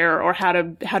what to wear or how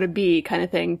to be kind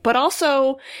of thing. But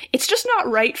also, it's just not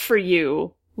right for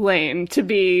you, Lane, to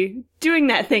be doing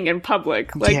that thing in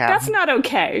public. That's not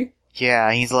okay.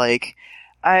 Yeah, he's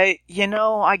I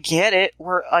get it.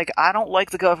 I don't like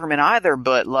the government either,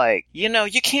 but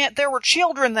you can't, there were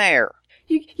children there.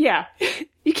 Yeah.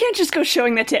 You can't just go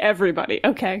showing that to everybody,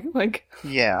 okay?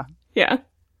 Yeah. Yeah.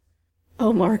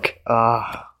 Oh, Mark.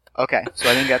 Okay, so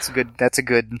I think that's a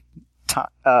good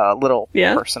little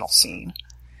personal scene.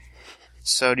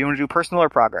 So, do you want to do personal or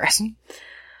progress?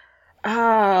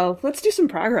 Let's do some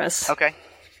progress. Okay.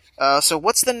 So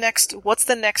what's the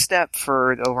next step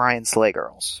for the Orion Slay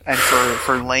Girls? And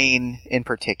for Lane in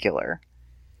particular?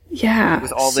 Yeah.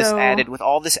 With all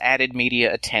this added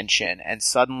media attention, and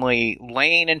suddenly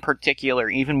Lane in particular,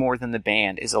 even more than the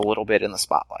band, is a little bit in the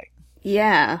spotlight.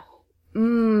 Yeah.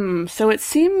 So it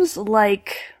seems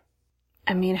like,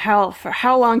 for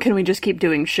how long can we just keep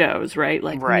doing shows, right?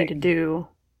 We need to do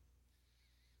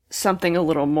something a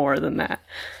little more than that.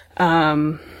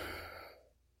 I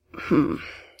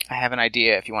have an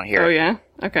idea if you want to hear it. Oh, yeah?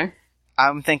 Okay.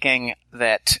 I'm thinking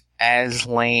that as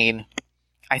Lane,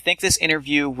 I think this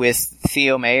interview with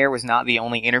Theo Mayer was not the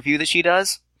only interview that she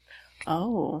does.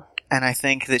 Oh. And I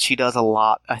think that she does a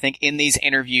lot. I think in these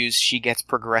interviews she gets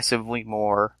progressively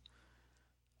more,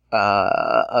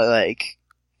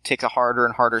 takes a harder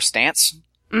and harder stance.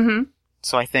 Mm-hmm.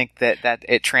 So I think that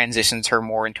it transitions her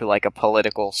more into a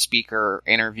political speaker,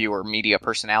 interviewer, media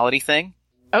personality thing.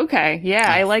 Okay,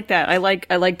 yeah, I like that. I like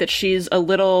that she's a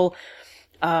little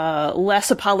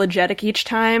less apologetic each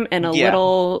time and a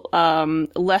little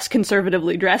less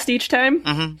conservatively dressed each time.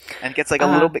 Mm-hmm. And gets like a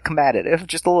little bit combative,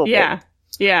 just a little bit.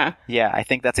 Yeah. Yeah, I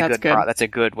think that's good. That's a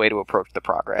good way to approach the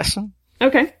progress.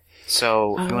 Okay.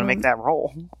 So, if you want to make that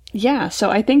roll. Yeah, so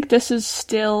I think this is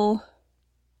still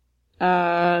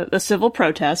a civil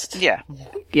protest. Yeah.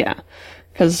 Yeah.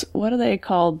 Because what do they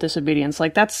call disobedience?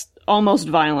 Like, that's almost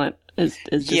violent. Is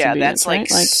disobedience, yeah, that's right?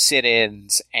 like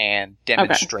sit-ins and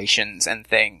demonstrations and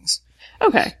things.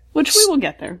 Okay, which we will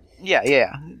get there.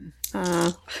 Yeah.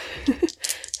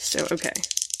 So, okay.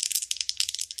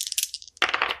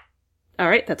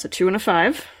 Alright, that's a 2 and a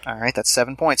 5. Alright, that's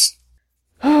 7 points.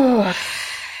 Alright,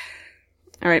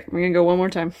 we're gonna go one more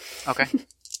time. Okay.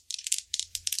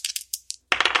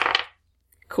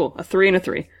 Cool, a 3 and a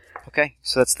 3. Okay,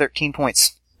 so that's 13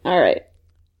 points. Alright.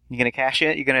 You gonna cash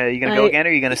it? You gonna go again,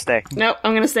 or you gonna stay? Nope,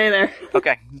 I'm gonna stay there.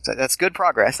 Okay, so that's good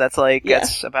progress. That's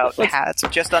that's about it's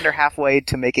just under halfway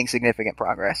to making significant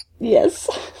progress. Yes.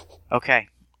 Okay.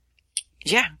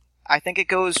 Yeah, I think it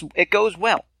goes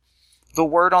well. The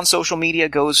word on social media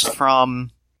goes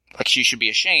from like she should be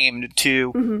ashamed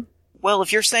to well,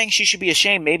 if you're saying she should be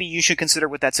ashamed, maybe you should consider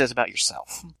what that says about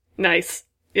yourself. Nice.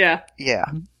 Yeah. Yeah.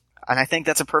 And I think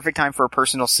that's a perfect time for a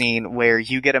personal scene where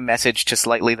you get a message to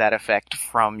slightly that effect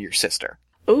from your sister.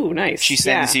 Ooh, nice. She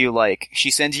sends you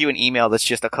an email that's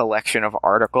just a collection of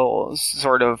articles,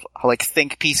 sort of like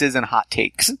think pieces and hot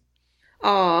takes.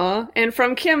 Aw, and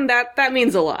from Kim, that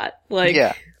means a lot. Like,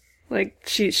 yeah. Like,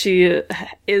 she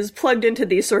is plugged into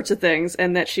these sorts of things,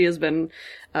 and that she has been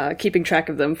keeping track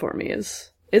of them for me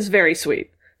is very sweet.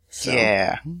 So,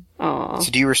 yeah. Aw.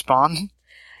 So do you respond?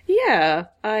 Yeah,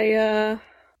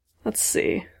 let's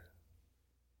see.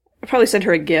 I probably sent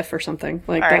her a GIF or something.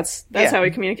 Like, that's how we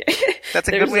communicate. That's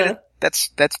a good way to... That's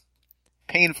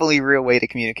painfully real way to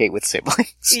communicate with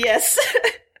siblings. Yes.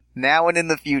 Now and in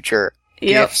the future,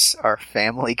 GIFs are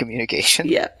family communication.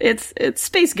 Yeah, it's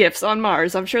space GIFs on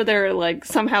Mars. I'm sure they're, like,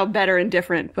 somehow better and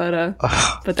different, but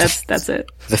that's it.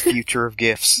 The future of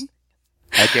GIFs.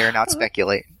 I dare not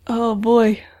speculate. Oh,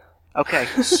 boy. Okay,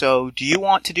 so do you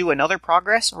want to do another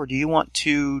progress, or do you want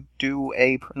to do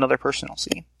another personal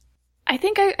scene? I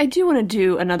think I do want to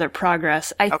do another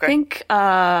progress. I think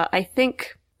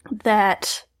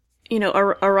that, you know,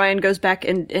 Orion goes back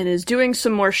and is doing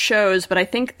some more shows, but I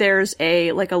think there's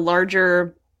a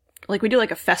larger, like we do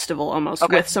like a festival almost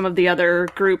with some of the other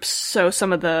groups. So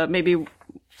some of the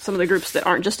groups that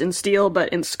aren't just in Steel, but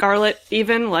in Scarlet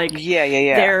even, like,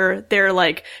 they're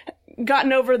like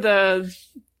gotten over the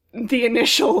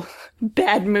initial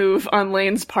bad move on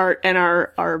Lane's part and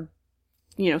are,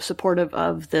 you know, supportive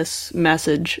of this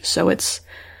message. So it's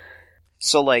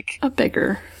like a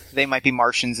bigger. They might be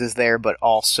Martians is there, but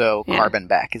also Carbon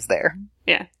Back is there.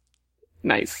 Yeah.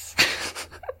 Nice.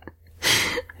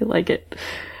 I like it.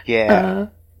 Yeah.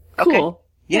 Cool. Okay.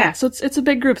 Yeah. So it's a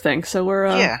big group thing. So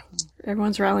we're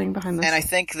everyone's rallying behind this. And I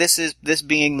think this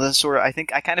being the sort of, I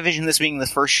kind of envision this being the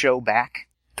first show back.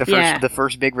 The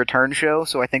first big return show,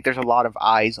 so I think there's a lot of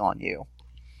eyes on you.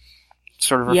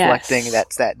 Sort of reflecting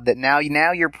that now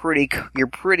you're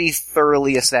pretty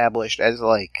thoroughly established as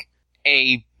like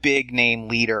a big name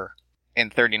leader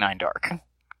in 39 Dark.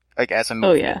 Like as a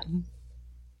movie. Oh yeah.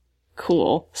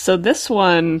 Cool. So this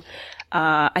one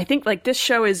I think like this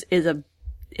show is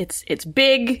it's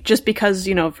big just because,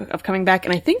 you know, of coming back,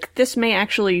 and I think this may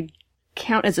actually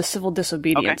count as a civil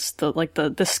disobedience.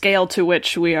 The scale to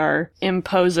which we are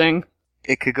imposing.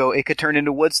 It could turn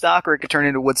into Woodstock, or it could turn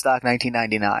into Woodstock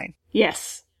 1999.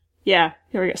 Yes. Yeah.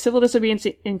 Here we go. Civil disobedience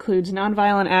includes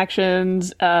nonviolent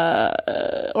actions,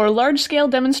 or large-scale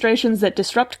demonstrations that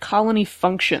disrupt colony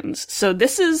functions. So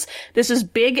this is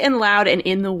big and loud and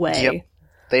in the way. Yep.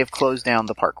 They have closed down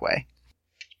the Parkway.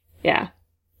 Yeah.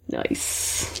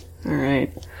 Nice.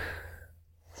 Alright.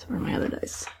 So where are my other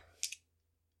dice?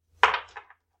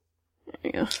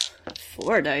 There you go.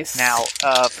 4 dice. Now,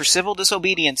 for civil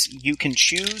disobedience, you can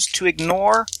choose to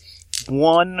ignore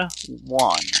 1-1.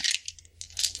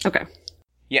 Okay.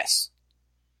 Yes.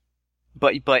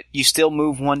 But you still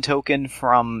move 1 token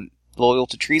from loyal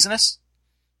to treasonous.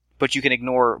 But you can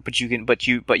ignore. But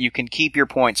you can keep your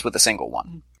points with a single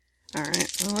one. All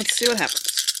right. Well, let's see what happens.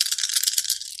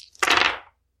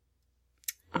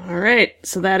 All right.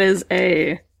 So that is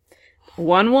a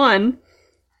 1-1.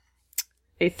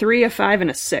 A 3, a 5, and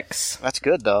a 6. That's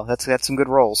good, though. That's some good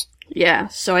rolls. Yeah,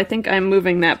 so I think I'm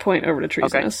moving that point over to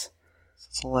treasonous. Okay.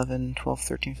 It's 11, 12,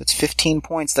 13, that's 15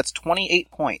 points. That's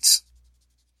 28 points.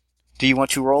 Do you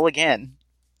want to roll again?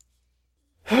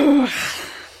 Yeah.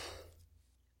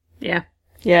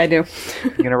 Yeah, I do.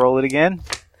 You gonna roll it again?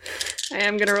 I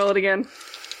am gonna roll it again.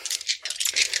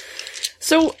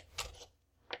 So,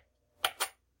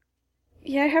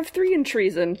 yeah, I have 3 in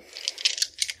treason.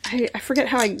 I forget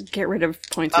how I get rid of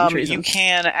points in treason. You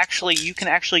can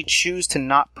actually choose to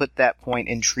not put that point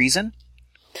in treason.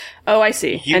 Oh, I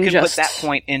see. You can put that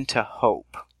point into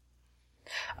hope.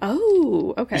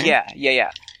 Oh, okay.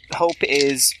 Yeah. Hope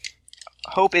is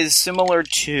similar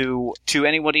to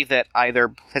anybody that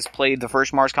either has played the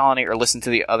first Mars Colony or listened to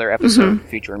the other episode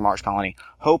featuring Mars Colony.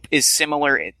 Hope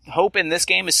in this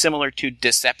game is similar to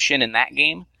deception in that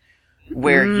game,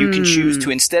 where you can choose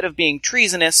to, instead of being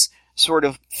treasonous, sort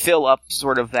of fill up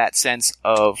sort of that sense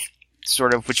of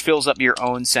which fills up your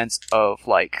own sense of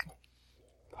like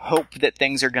hope that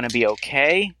things are going to be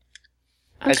okay,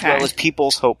 as well as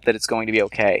people's hope that it's going to be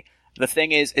okay. The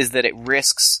thing is that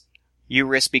you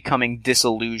risk becoming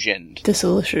disillusioned.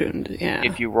 Disillusioned, yeah.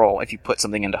 If you put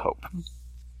something into hope.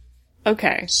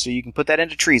 Okay. So you can put that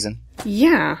into treason.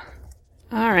 Yeah.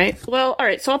 Alright. Well,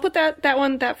 alright, so I'll put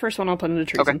that first one I'll put into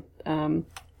treason. Okay.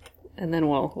 And then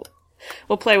we'll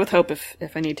play with hope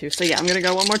if I need to. So yeah, I'm gonna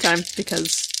go one more time,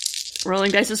 because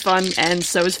rolling dice is fun, and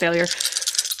so is failure.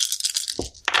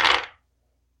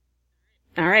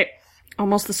 Alright.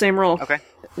 Almost the same roll. Okay.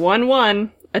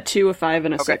 1, a 2, a 5,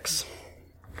 and a 6.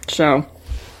 So,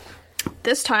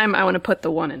 this time I want to put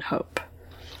the 1 in hope.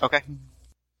 Okay.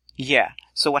 Yeah.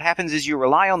 So what happens is you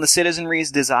rely on the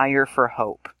citizenry's desire for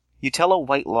hope. You tell a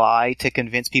white lie to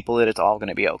convince people that it's all going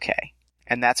to be okay.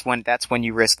 And that's when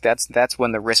you risk, that's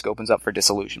when the risk opens up for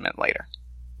disillusionment later.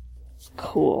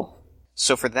 Cool.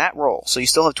 So for that roll, so you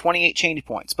still have 28 change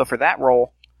points, but for that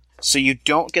roll, so you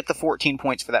don't get the 14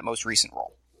 points for that most recent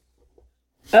roll.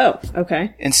 Oh,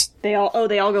 okay. They all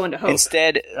go into hope.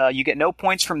 Instead, you get no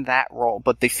points from that roll,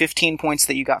 but the 15 points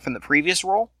that you got from the previous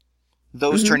roll,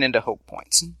 those turn into hope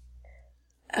points.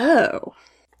 Oh.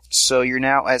 So you're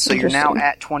now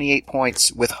at 28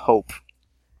 points with hope,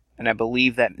 and I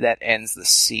believe that ends the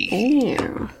scene.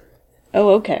 Ew. Oh,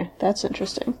 okay. That's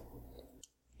interesting.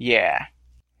 Yeah,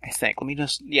 I think. Let me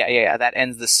just. Yeah. That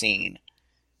ends the scene.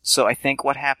 So I think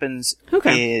what happens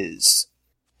is.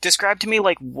 Describe to me,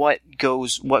 like, what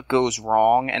goes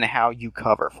wrong and how you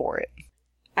cover for it.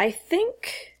 I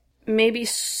think maybe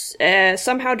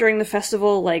somehow during the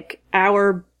festival, like,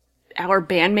 our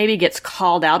band maybe gets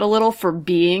called out a little for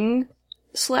being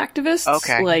slacktivists.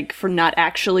 Okay. Like, for not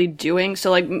actually doing.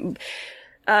 So, like,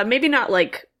 maybe not,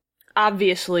 like,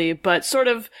 obviously, but sort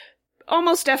of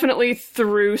almost definitely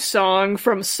through song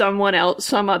from someone else,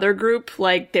 some other group,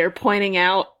 like, they're pointing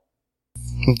out.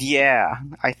 Yeah,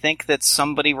 I think that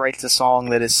somebody writes a song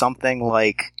that is something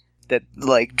like that,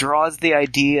 like draws the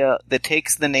idea that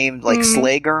takes the name like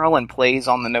Sleigh Girl and plays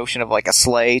on the notion of like a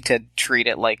sleigh to treat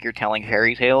it like you're telling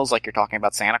fairy tales, like you're talking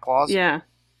about Santa Claus. Yeah,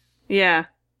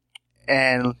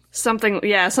 and something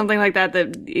like that.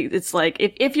 That it's like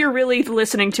if you're really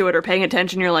listening to it or paying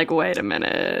attention, you're like, wait a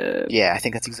minute. Yeah, I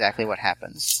think that's exactly what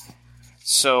happens.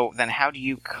 So then, how do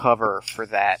you cover for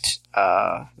that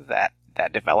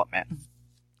development?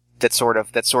 That sort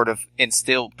of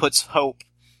puts hope,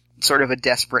 sort of a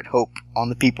desperate hope on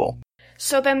the people.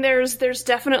 So then there's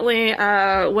definitely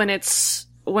when it's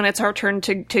our turn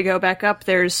to go back up,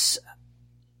 there's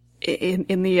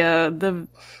in the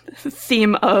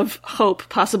theme of hope,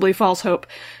 possibly false hope,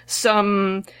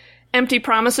 some empty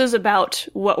promises about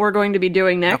what we're going to be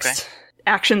doing next,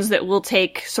 actions that we'll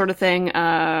take, sort of thing.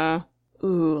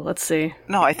 Let's see.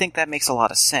 No, I think that makes a lot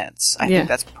of sense. I think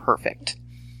that's perfect.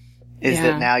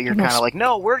 That now you're kind of like,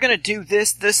 no, we're going to do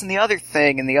this, and the other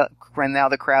thing, and now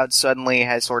the crowd suddenly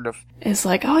has sort of... It's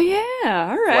like, oh yeah,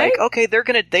 alright. Like, okay,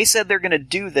 they said they're going to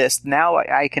do this, now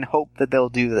I can hope that they'll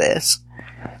do this.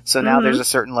 So now there's a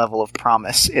certain level of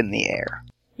promise in the air.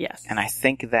 Yes. And I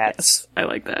think that's... Yes, I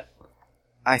like that.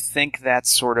 I think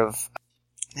that's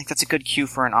a good cue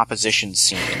for an opposition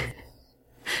scene.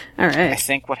 Alright. I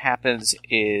think what happens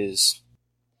is...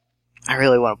 I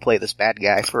really want to play this bad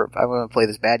guy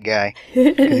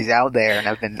because he's out there, and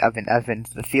I've been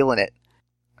feeling it.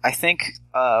 I think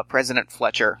President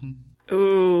Fletcher.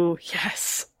 Ooh,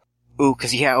 yes. Ooh,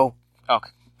 because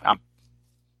I'm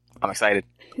excited.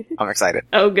 I'm excited.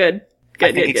 Oh, good.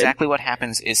 I think exactly what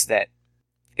happens is that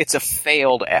it's a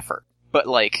failed effort, but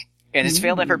and it's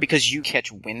failed effort because you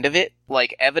catch wind of it.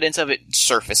 Like evidence of it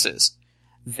surfaces.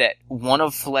 That one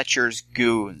of Fletcher's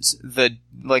goons, the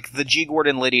G.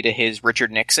 Gordon Liddy to his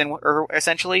Richard Nixon,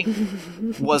 essentially,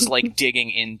 was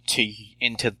digging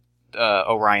into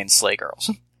Orion's Sleigh Girls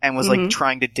and was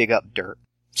trying to dig up dirt.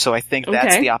 So I think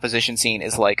that's the opposition scene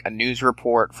is a news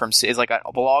report is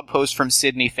a blog post from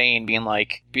Sidney Fane being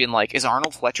like, is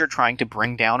Arnold Fletcher trying to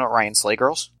bring down Orion's Sleigh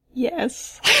Girls?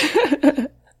 Yes.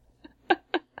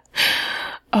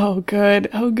 Oh, good.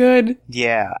 Oh, good.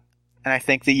 Yeah. And I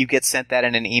think that you get sent that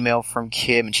in an email from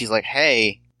Kim, and she's like,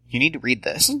 hey, you need to read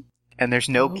this. And there's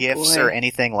no gifts boy. or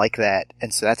anything like that.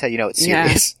 And so that's how you know it's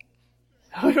serious.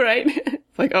 All right.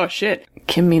 Like, oh, shit.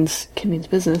 Kim means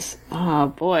business. Oh,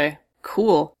 boy.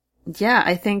 Cool. Yeah,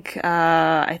 I think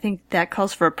that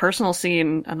calls for a personal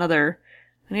scene. I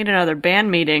need another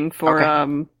band meeting for,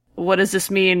 Okay. What does this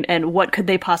mean, and what could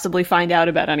they possibly find out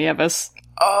about any of us?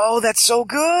 Oh, that's so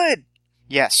good!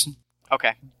 Yes.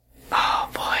 Okay. Oh,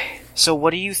 boy. So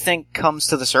what do you think comes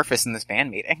to the surface in this band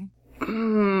meeting?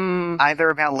 Either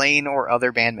about Lane or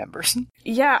other band members.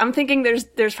 Yeah, I'm thinking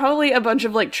there's probably a bunch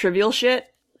of, like, trivial shit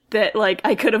that, like,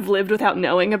 I could have lived without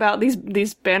knowing about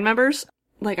these band members.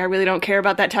 Like, I really don't care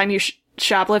about that time you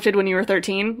shoplifted when you were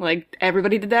 13. Like,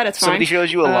 everybody did that, it's fine. Somebody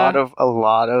shows you a lot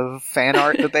of fan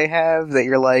art that they have that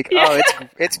you're like, Yeah. oh,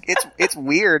 it's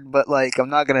weird, but like, I'm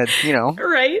not gonna,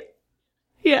 Right?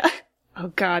 Yeah. Oh,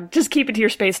 God. Just keep it to your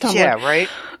space, Tumblr. Yeah, right?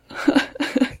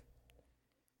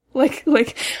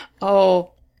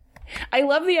 Oh. I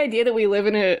love the idea that we live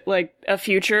in a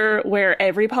future where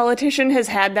every politician has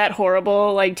had that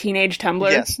horrible, like, teenage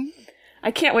Tumblr. Yes. I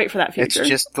can't wait for that future. It's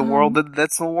just the world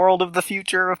that's the world of the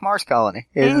future of Mars Colony.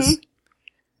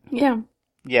 Yeah.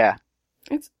 Yeah.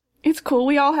 It's cool.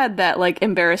 We all had that, like,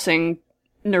 embarrassing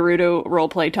Naruto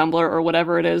roleplay Tumblr or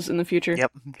whatever it is in the future.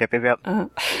 Yep.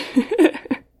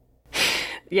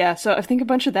 Yeah, so I think a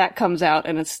bunch of that comes out,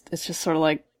 and it's just sort of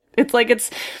like, it's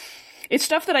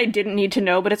stuff that I didn't need to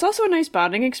know, but it's also a nice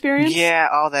bonding experience.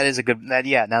 Yeah, that's a good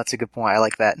point. I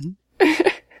like that.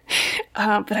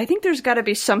 But I think there's gotta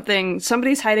be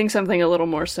somebody's hiding something a little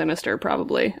more sinister,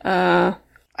 probably.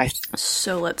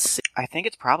 So let's see. I think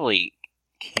it's probably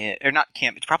Kim, or not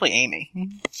Kim, it's probably Amy.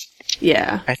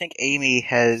 Yeah. I think Amy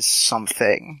has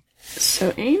something.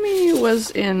 So Amy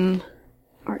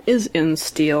is in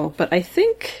Steel, but I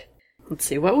think, let's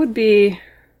see, what would be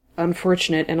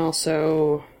unfortunate and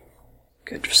also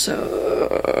good,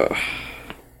 so...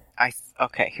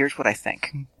 Okay, here's what I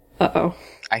think. Uh-oh.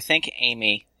 I think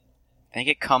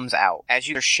it comes out as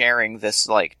you're sharing this,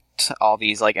 like, all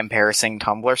these, like, embarrassing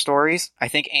Tumblr stories. I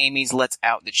think Amy's lets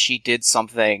out that she did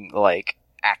something, like,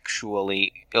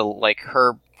 actually, like,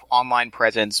 her online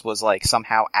presence was, like,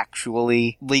 somehow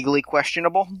actually legally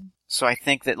questionable. So I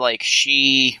think that, like,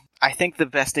 I think the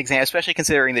best example, especially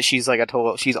considering that she's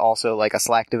also, like, a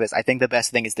slacktivist, I think the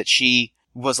best thing is that she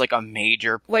was, like, a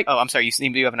major... Like... Oh, I'm sorry,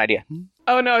 you have an idea.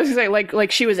 Oh, no, I was gonna say,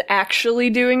 like she was actually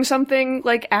doing something,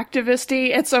 like, activist-y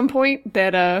at some point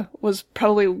that, was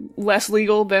probably less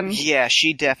legal than... Yeah,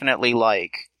 she definitely,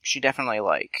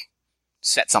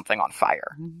 set something on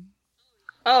fire.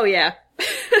 Oh, yeah.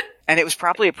 And it was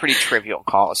probably a pretty trivial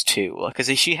cause, too, because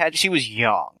she was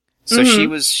young. So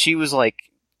she was like,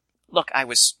 look, I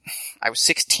was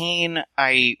 16,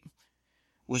 I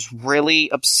was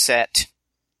really upset.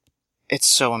 It's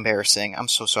so embarrassing. I'm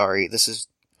so sorry. It's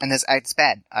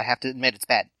bad. I have to admit, it's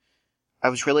bad. I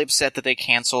was really upset that they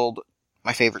canceled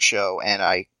my favorite show, and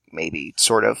I maybe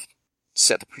sort of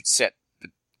set the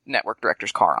network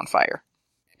director's car on fire.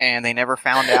 And they never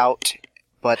found out,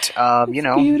 but,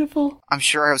 Beautiful. I'm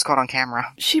sure I was caught on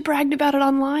camera. She bragged about it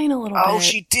online a little bit. Oh,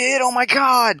 she did! Oh my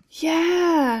god!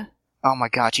 Yeah. Oh my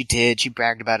god, she did. She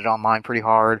bragged about it online pretty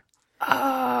hard.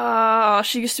 Oh,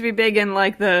 she used to be big in,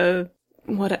 like,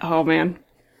 oh man.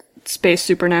 Space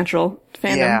Supernatural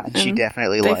fandom. Yeah, and she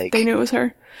definitely, they knew it was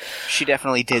her. She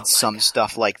definitely did some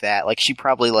stuff like that. Like, she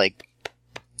probably,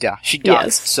 she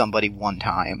doxed somebody one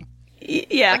time.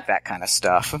 Yeah. Like that kind of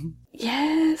stuff.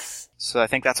 Yes. So I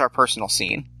think that's our personal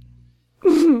scene.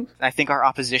 I think our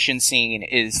opposition scene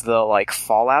is the, like,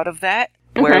 fallout of that,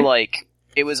 where, like,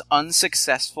 it was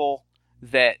unsuccessful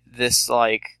that this,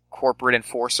 like, corporate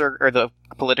enforcer, or the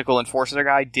political enforcer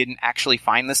guy didn't actually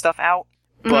find this stuff out,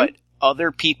 but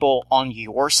other people on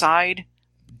your side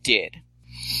did.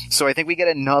 So I think we get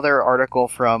another article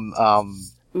from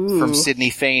Sydney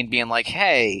Fain being like,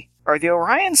 hey, are the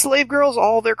Orion slave girls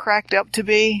all they're cracked up to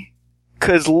be?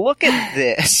 'Cause look at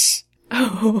this.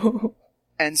 Oh.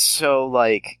 And so,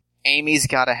 like, Amy's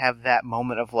gotta have that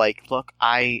moment of, like, look,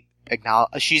 I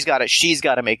acknowledge, she's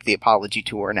gotta make the apology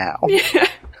to her now. Yeah.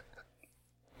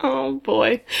 Oh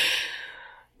boy.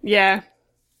 Yeah.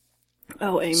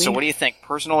 Oh, Amy. So what do you think?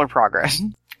 Personal or progress?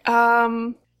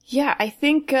 Yeah, I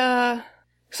think, 'cause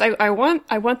I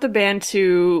want the band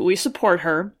we support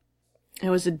her. It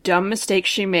was a dumb mistake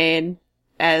she made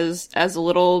as a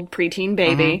little preteen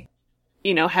baby.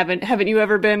 You know, haven't you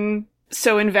ever been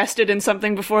so invested in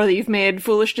something before that you've made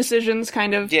foolish decisions,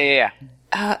 kind of? Yeah.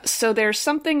 So there's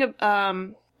something,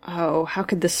 how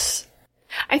could this...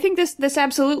 I think this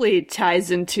absolutely ties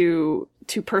into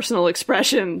to personal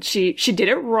expression. She did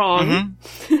it wrong.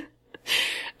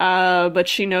 But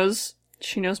she knows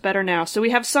better now. So we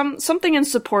have something in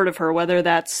support of her, whether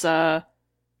that's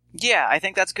Yeah, I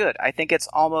think that's good. I think it's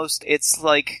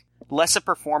like less a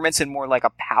performance and more like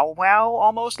a powwow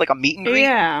almost, like a meet and greet.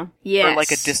 Yeah. Yes. Or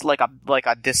like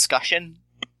a discussion.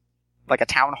 Like a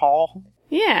town hall.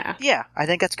 Yeah. Yeah, I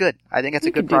think that's good. I think that's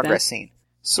a good could do progress that. scene.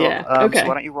 So, Yeah, okay. So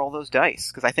why don't you roll those dice?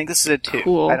 Because I think this is a 2.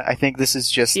 Cool. I think this is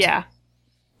just... Yeah.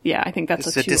 Yeah, I think that's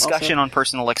It's a a 2 discussion also. on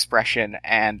personal expression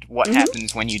and what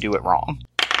happens when you do it wrong.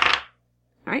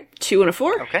 Alright, 2 and a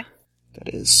 4. Okay. That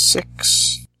is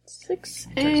 6. 6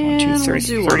 1, and 2, we'll 30,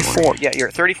 do one 34. more. Yeah, you're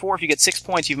at 34. If you get 6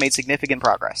 points, you've made significant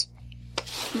progress.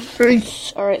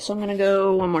 Alright, so I'm gonna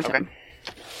go one more time.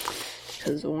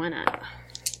 Because why not?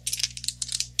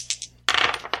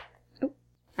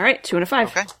 Alright, 2 and a 5.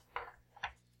 Okay.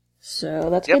 So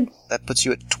that's Yep. good. That puts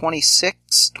you at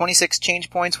 26 change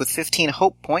points with 15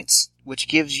 hope points, which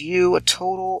gives you a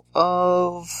total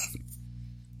of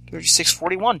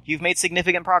 3641. You've made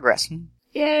significant progress.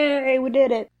 Yay, we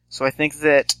did it. So I think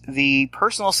that the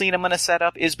personal scene I'm going to set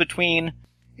up is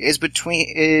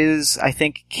I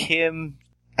think Kim,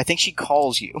 I think she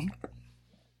calls you.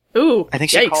 Ooh, I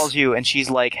think she yikes. calls you and she's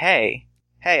like, hey,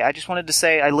 I just wanted to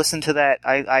say I listened to that,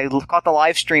 I caught the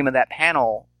live stream of that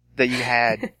panel that you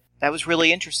had. That was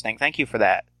really interesting. Thank you for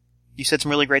that. You said some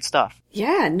really great stuff.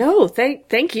 Yeah, no,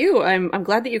 thank you. I'm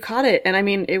glad that you caught it. And I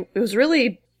mean, it was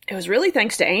really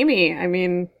thanks to Amy. I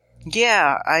mean,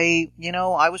 Yeah, I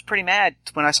was pretty mad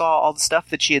when I saw all the stuff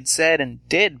that she had said and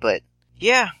did, but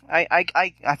yeah,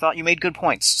 I thought you made good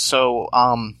points. So,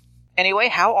 anyway,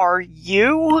 how are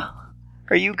you?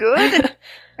 Are you good?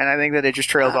 And I think that it just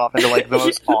trails off into like the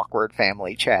most awkward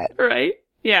family chat. right?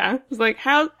 Yeah. It's like,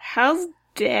 how's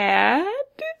Dad?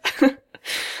 I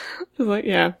was like,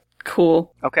 yeah,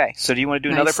 cool. Okay, so do you want to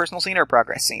do another personal scene or a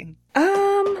progress scene?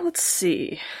 Let's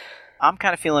see. I'm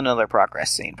kind of feeling another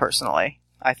progress scene personally.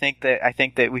 I think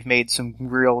that we've made some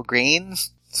real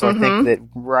gains. So I think that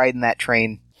riding that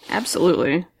train.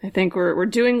 Absolutely. I think we're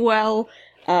doing well.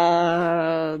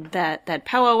 That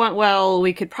powwow went well.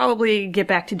 We could probably get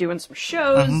back to doing some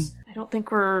shows. I don't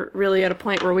think we're really at a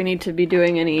point where we need to be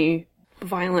doing any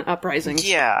violent uprisings.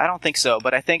 Yeah, I don't think so,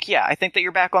 but I think that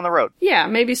you're back on the road. Yeah,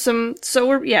 maybe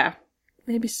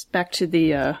maybe back to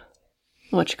the,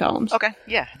 whatchamacallums. Okay,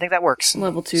 yeah, I think that works.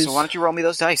 Level 2s. So why don't you roll me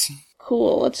those dice?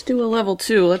 Cool, let's do a level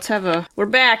 2. We're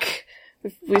back.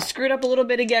 We screwed up a little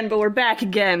bit again, but we're back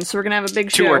again, so we're gonna have a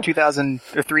big show. Tour, 2,000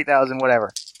 or 3,000,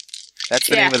 whatever. That's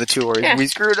the name of the tour. Yeah. We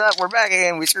screwed up, we're back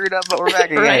again. We screwed up, but we're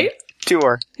back again. Right?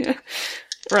 Tour. Yeah.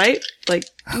 Right? Like,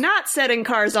 not setting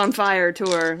cars on fire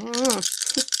tour.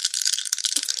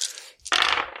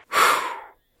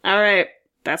 Alright,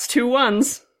 that's 2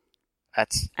 1s.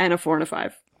 And a 4 and a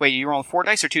 5. Wait, you rolling 4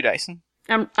 dice or 2 dice?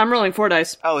 I'm rolling 4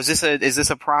 dice. Oh, is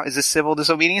this civil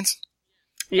disobedience?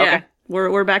 Yeah. Okay.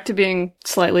 We're back to being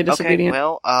slightly disobedient.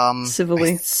 Okay, well,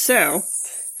 civilly. So.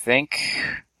 Think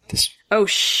this. Oh,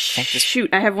 shoot.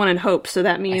 I have one in hope, so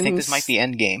that means. I think this might be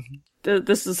endgame.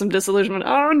 This is some disillusionment.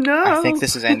 Oh, no. I think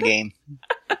this is endgame.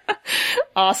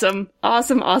 Awesome. Let's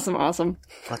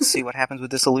see what happens with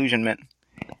disillusionment.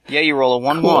 Yeah, you roll a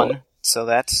 1-1. Cool. So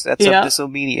that's Yeah. a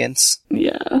disobedience.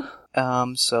 Yeah.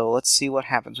 So let's see what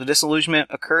happens. When disillusionment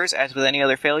occurs, as with any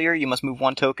other failure, you must move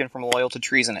 1 token from loyal to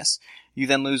treasonous. You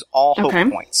then lose all hope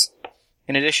points.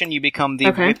 In addition, you become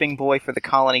the whipping boy for the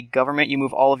colony government. You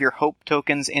move all of your hope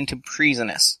tokens into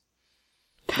treasonous.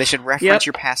 They should reference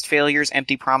your past failures,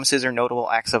 empty promises, or notable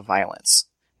acts of violence.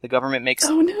 The government makes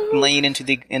Lane into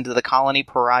the colony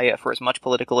pariah for as much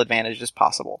political advantage as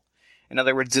possible. In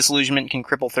other words, disillusionment can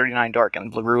cripple 39 Dark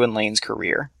and ruin Lane's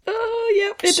career. Oh,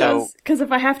 yep, it does. Because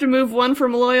if I have to move 1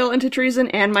 from loyal into treason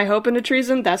and my hope into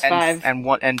treason, that's 5.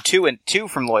 And two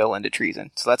from loyal into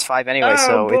treason. So that's 5 anyway. Oh,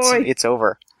 so boy. it's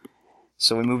over.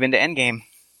 So we move into endgame.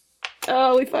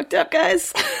 Oh, we fucked up,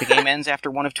 guys. The game ends after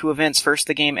one of 2 events. First,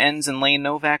 the game ends and Lane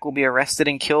Novak will be arrested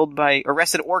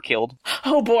or killed.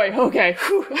 Oh boy, okay.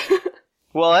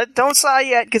 Well, don't sigh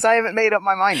yet, because I haven't made up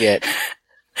my mind yet.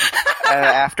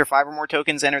 After 5 or more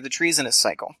tokens enter the treasonous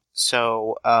cycle.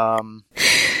 So,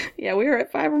 yeah, we were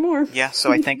at 5 or more. Yeah,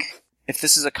 so I think if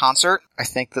this is a concert, I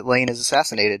think that Lane is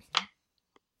assassinated.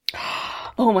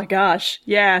 Oh my gosh,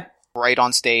 yeah. Right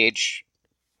on stage.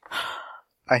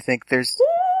 I think there's...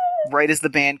 right as the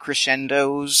band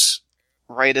crescendos,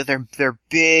 right as they're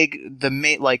big,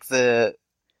 the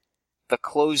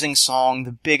closing song,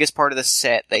 the biggest part of the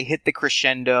set, they hit the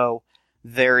crescendo,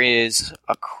 there is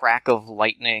a crack of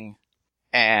lightning,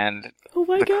 and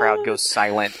the crowd goes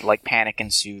silent, like panic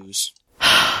ensues.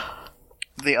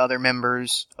 the other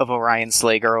members of Orion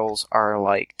Slay Girls are,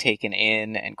 like, taken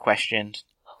in and questioned.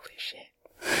 Holy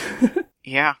shit.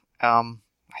 Yeah, I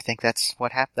think that's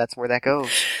what that's where that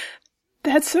goes.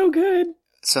 That's so good.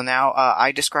 So now,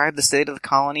 I described the state of the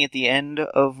colony at the end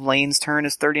of Lane's turn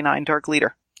as 39 Dark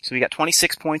Leader. So we got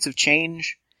 26 points of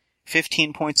change,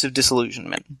 15 points of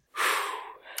disillusionment.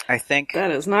 I think... That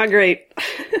is not great.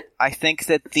 I think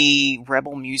that the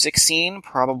rebel music scene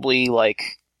probably,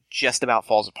 like, just about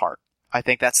falls apart. I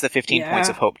think that's the 15 points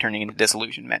of hope turning into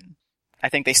disillusionment. I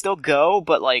think they still go,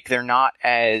 but, like, it's not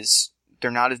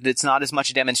as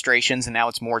much demonstrations, and now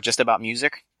it's more just about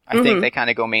music. I think they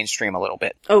kind of go mainstream a little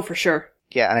bit. Oh, for sure.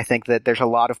 Yeah, and I think that there's a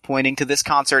lot of pointing to this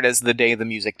concert as the day the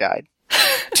music died.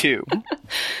 2.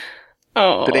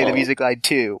 Oh. The day the music died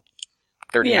 2.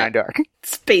 39 Dark.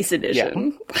 Space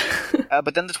Edition. Yeah.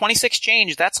 But then the 26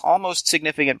 change, that's almost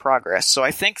significant progress. So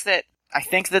I think that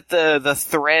the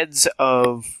threads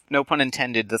of, no pun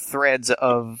intended, the threads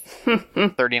of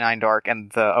 39 Dark and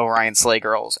the Orion Slay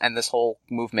Girls and this whole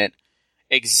movement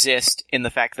exist in the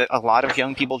fact that a lot of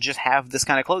young people just have this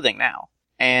kind of clothing now.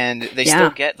 And they still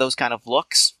get those kind of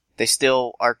looks. They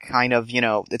still are kind of,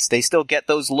 they still get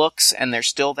those looks, and there's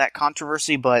still that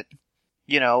controversy, but,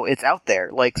 it's out there.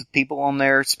 Like, people on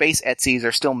their space Etsy's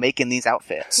are still making these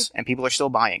outfits, and people are still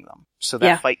buying them. So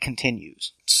that fight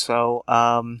continues. So,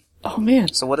 oh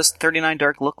man. So what does 39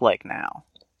 Dark look like now?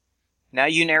 Now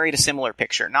you narrate a similar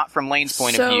picture, not from Lane's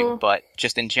point of view, but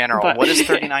just in general. What does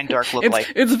 39 Dark look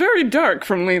like? It's very dark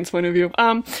from Lane's point of view.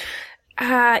 So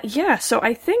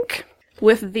I think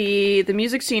with the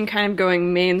music scene kind of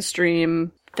going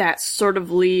mainstream, that sort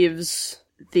of leaves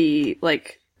the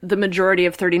majority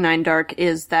of 39 Dark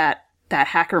is that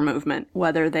hacker movement,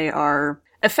 whether they are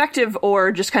effective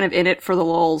or just kind of in it for the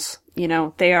lulz.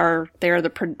 They are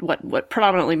what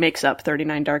predominantly makes up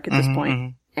 39 Dark at this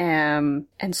point. And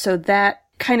so that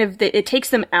kind of, it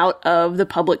takes them out of the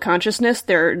public consciousness.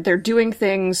 They're doing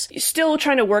things, still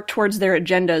trying to work towards their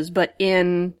agendas, but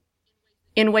in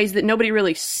ways that nobody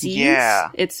really sees. Yeah.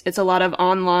 It's a lot of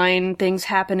online things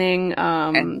happening,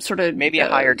 and sort of maybe a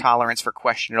higher tolerance for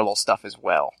questionable stuff as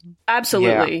well.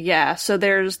 Absolutely, yeah. So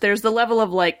there's the level of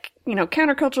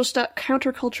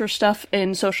counterculture stuff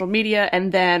in social media,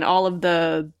 and then all of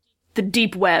the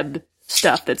deep web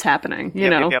stuff that's happening.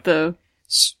 Yep.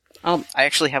 I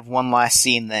actually have one last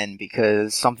scene then,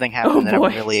 because something happened that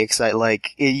I'm really excited. Like,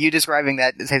 you describing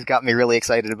that has got me really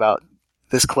excited about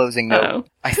this closing note. Uh-oh.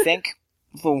 I think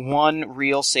the one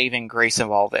real saving grace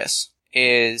of all this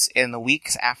is in the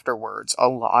weeks afterwards, a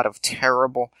lot of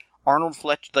terrible Arnold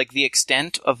Fletcher, like the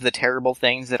extent of the terrible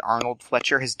things that Arnold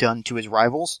Fletcher has done to his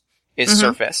rivals is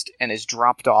surfaced and is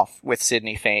dropped off with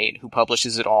Sidney Fane, who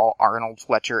publishes it all. Arnold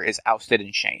Fletcher is ousted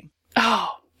in shame.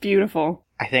 Oh, beautiful.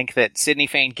 I think that Sidney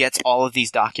Fane gets all of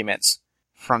these documents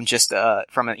from just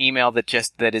from an email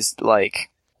that is like,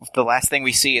 the last thing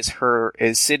we see is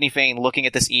Sidney Fane looking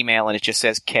at this email, and it just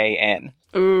says KN.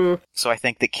 Ooh. So I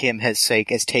think that Kim has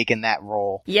taken that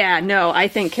role. Yeah, no, I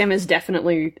think Kim has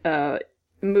definitely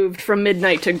moved from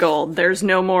midnight to gold. There's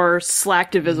no more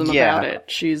slacktivism about it.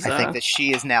 I think that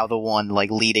she is now the one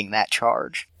leading that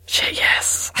charge.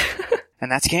 Yes. And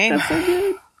that's game. That's so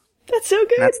good. That's so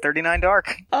good. And that's 39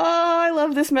 Dark. Oh, I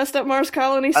love this messed up Mars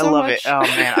colony so much. I love it. Oh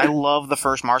man, I love the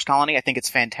first Mars colony. I think it's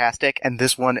fantastic. And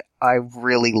this one I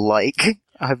really like.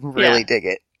 I really dig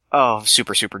it. Oh,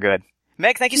 super, super good.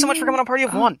 Meg, thank you so much for coming on Party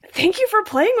of One. Thank you for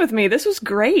playing with me. This was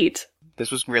great.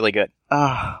 This was really good.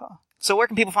 So where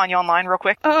can people find you online real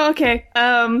quick? Oh, okay.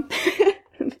 I'm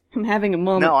having a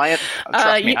moment. No,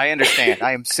 trust me, I understand.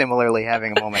 I am similarly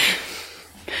having a moment.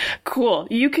 Cool.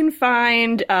 You can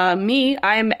find me.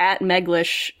 I'm at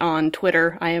Meglish on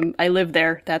Twitter. I live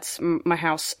there. That's my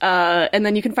house. And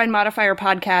then you can find Modifier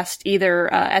Podcast either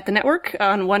at the network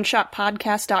on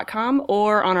oneshotpodcast.com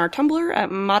or on our Tumblr at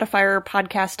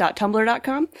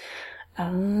modifierpodcast.tumblr.com.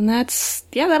 And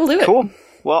that'll do it. Cool.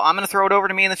 Well, I'm going to throw it over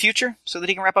to me in the future so that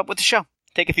he can wrap up with the show.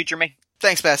 Take it, future me.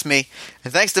 Thanks, Past Me.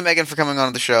 And thanks to Megan for coming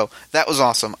on the show. That was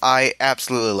awesome. I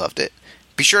absolutely loved it.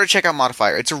 Be sure to check out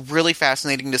Modifier. It's a really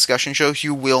fascinating discussion show.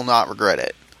 You will not regret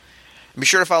it. Be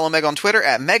sure to follow Meg on Twitter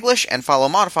at Meglish and follow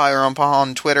Modifier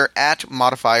on Twitter at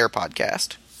Modifier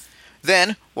Podcast.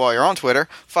 Then, while you're on Twitter,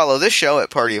 follow this show at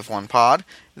Party of One Pod.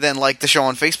 Then like the show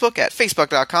on Facebook at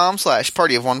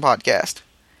facebook.com/Party of One Podcast.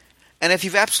 And if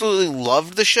you've absolutely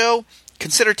loved the show,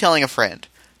 consider telling a friend.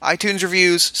 iTunes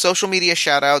reviews, social media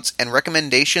shoutouts, and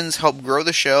recommendations help grow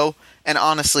the show and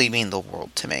honestly mean the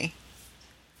world to me.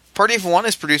 Party of One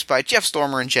is produced by Jeff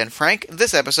Stormer and Jen Frank.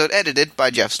 This episode edited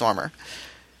by Jeff Stormer.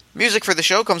 Music for the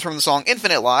show comes from the song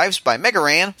Infinite Lives by Mega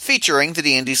Ran featuring the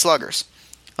D&D Sluggers.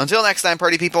 Until next time,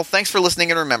 party people, thanks for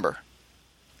listening, and remember,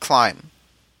 climb.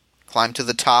 Climb to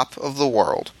the top of the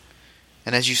world.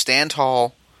 And as you stand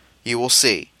tall, you will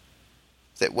see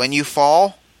that when you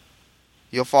fall,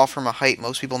 you'll fall from a height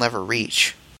most people never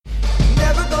reach.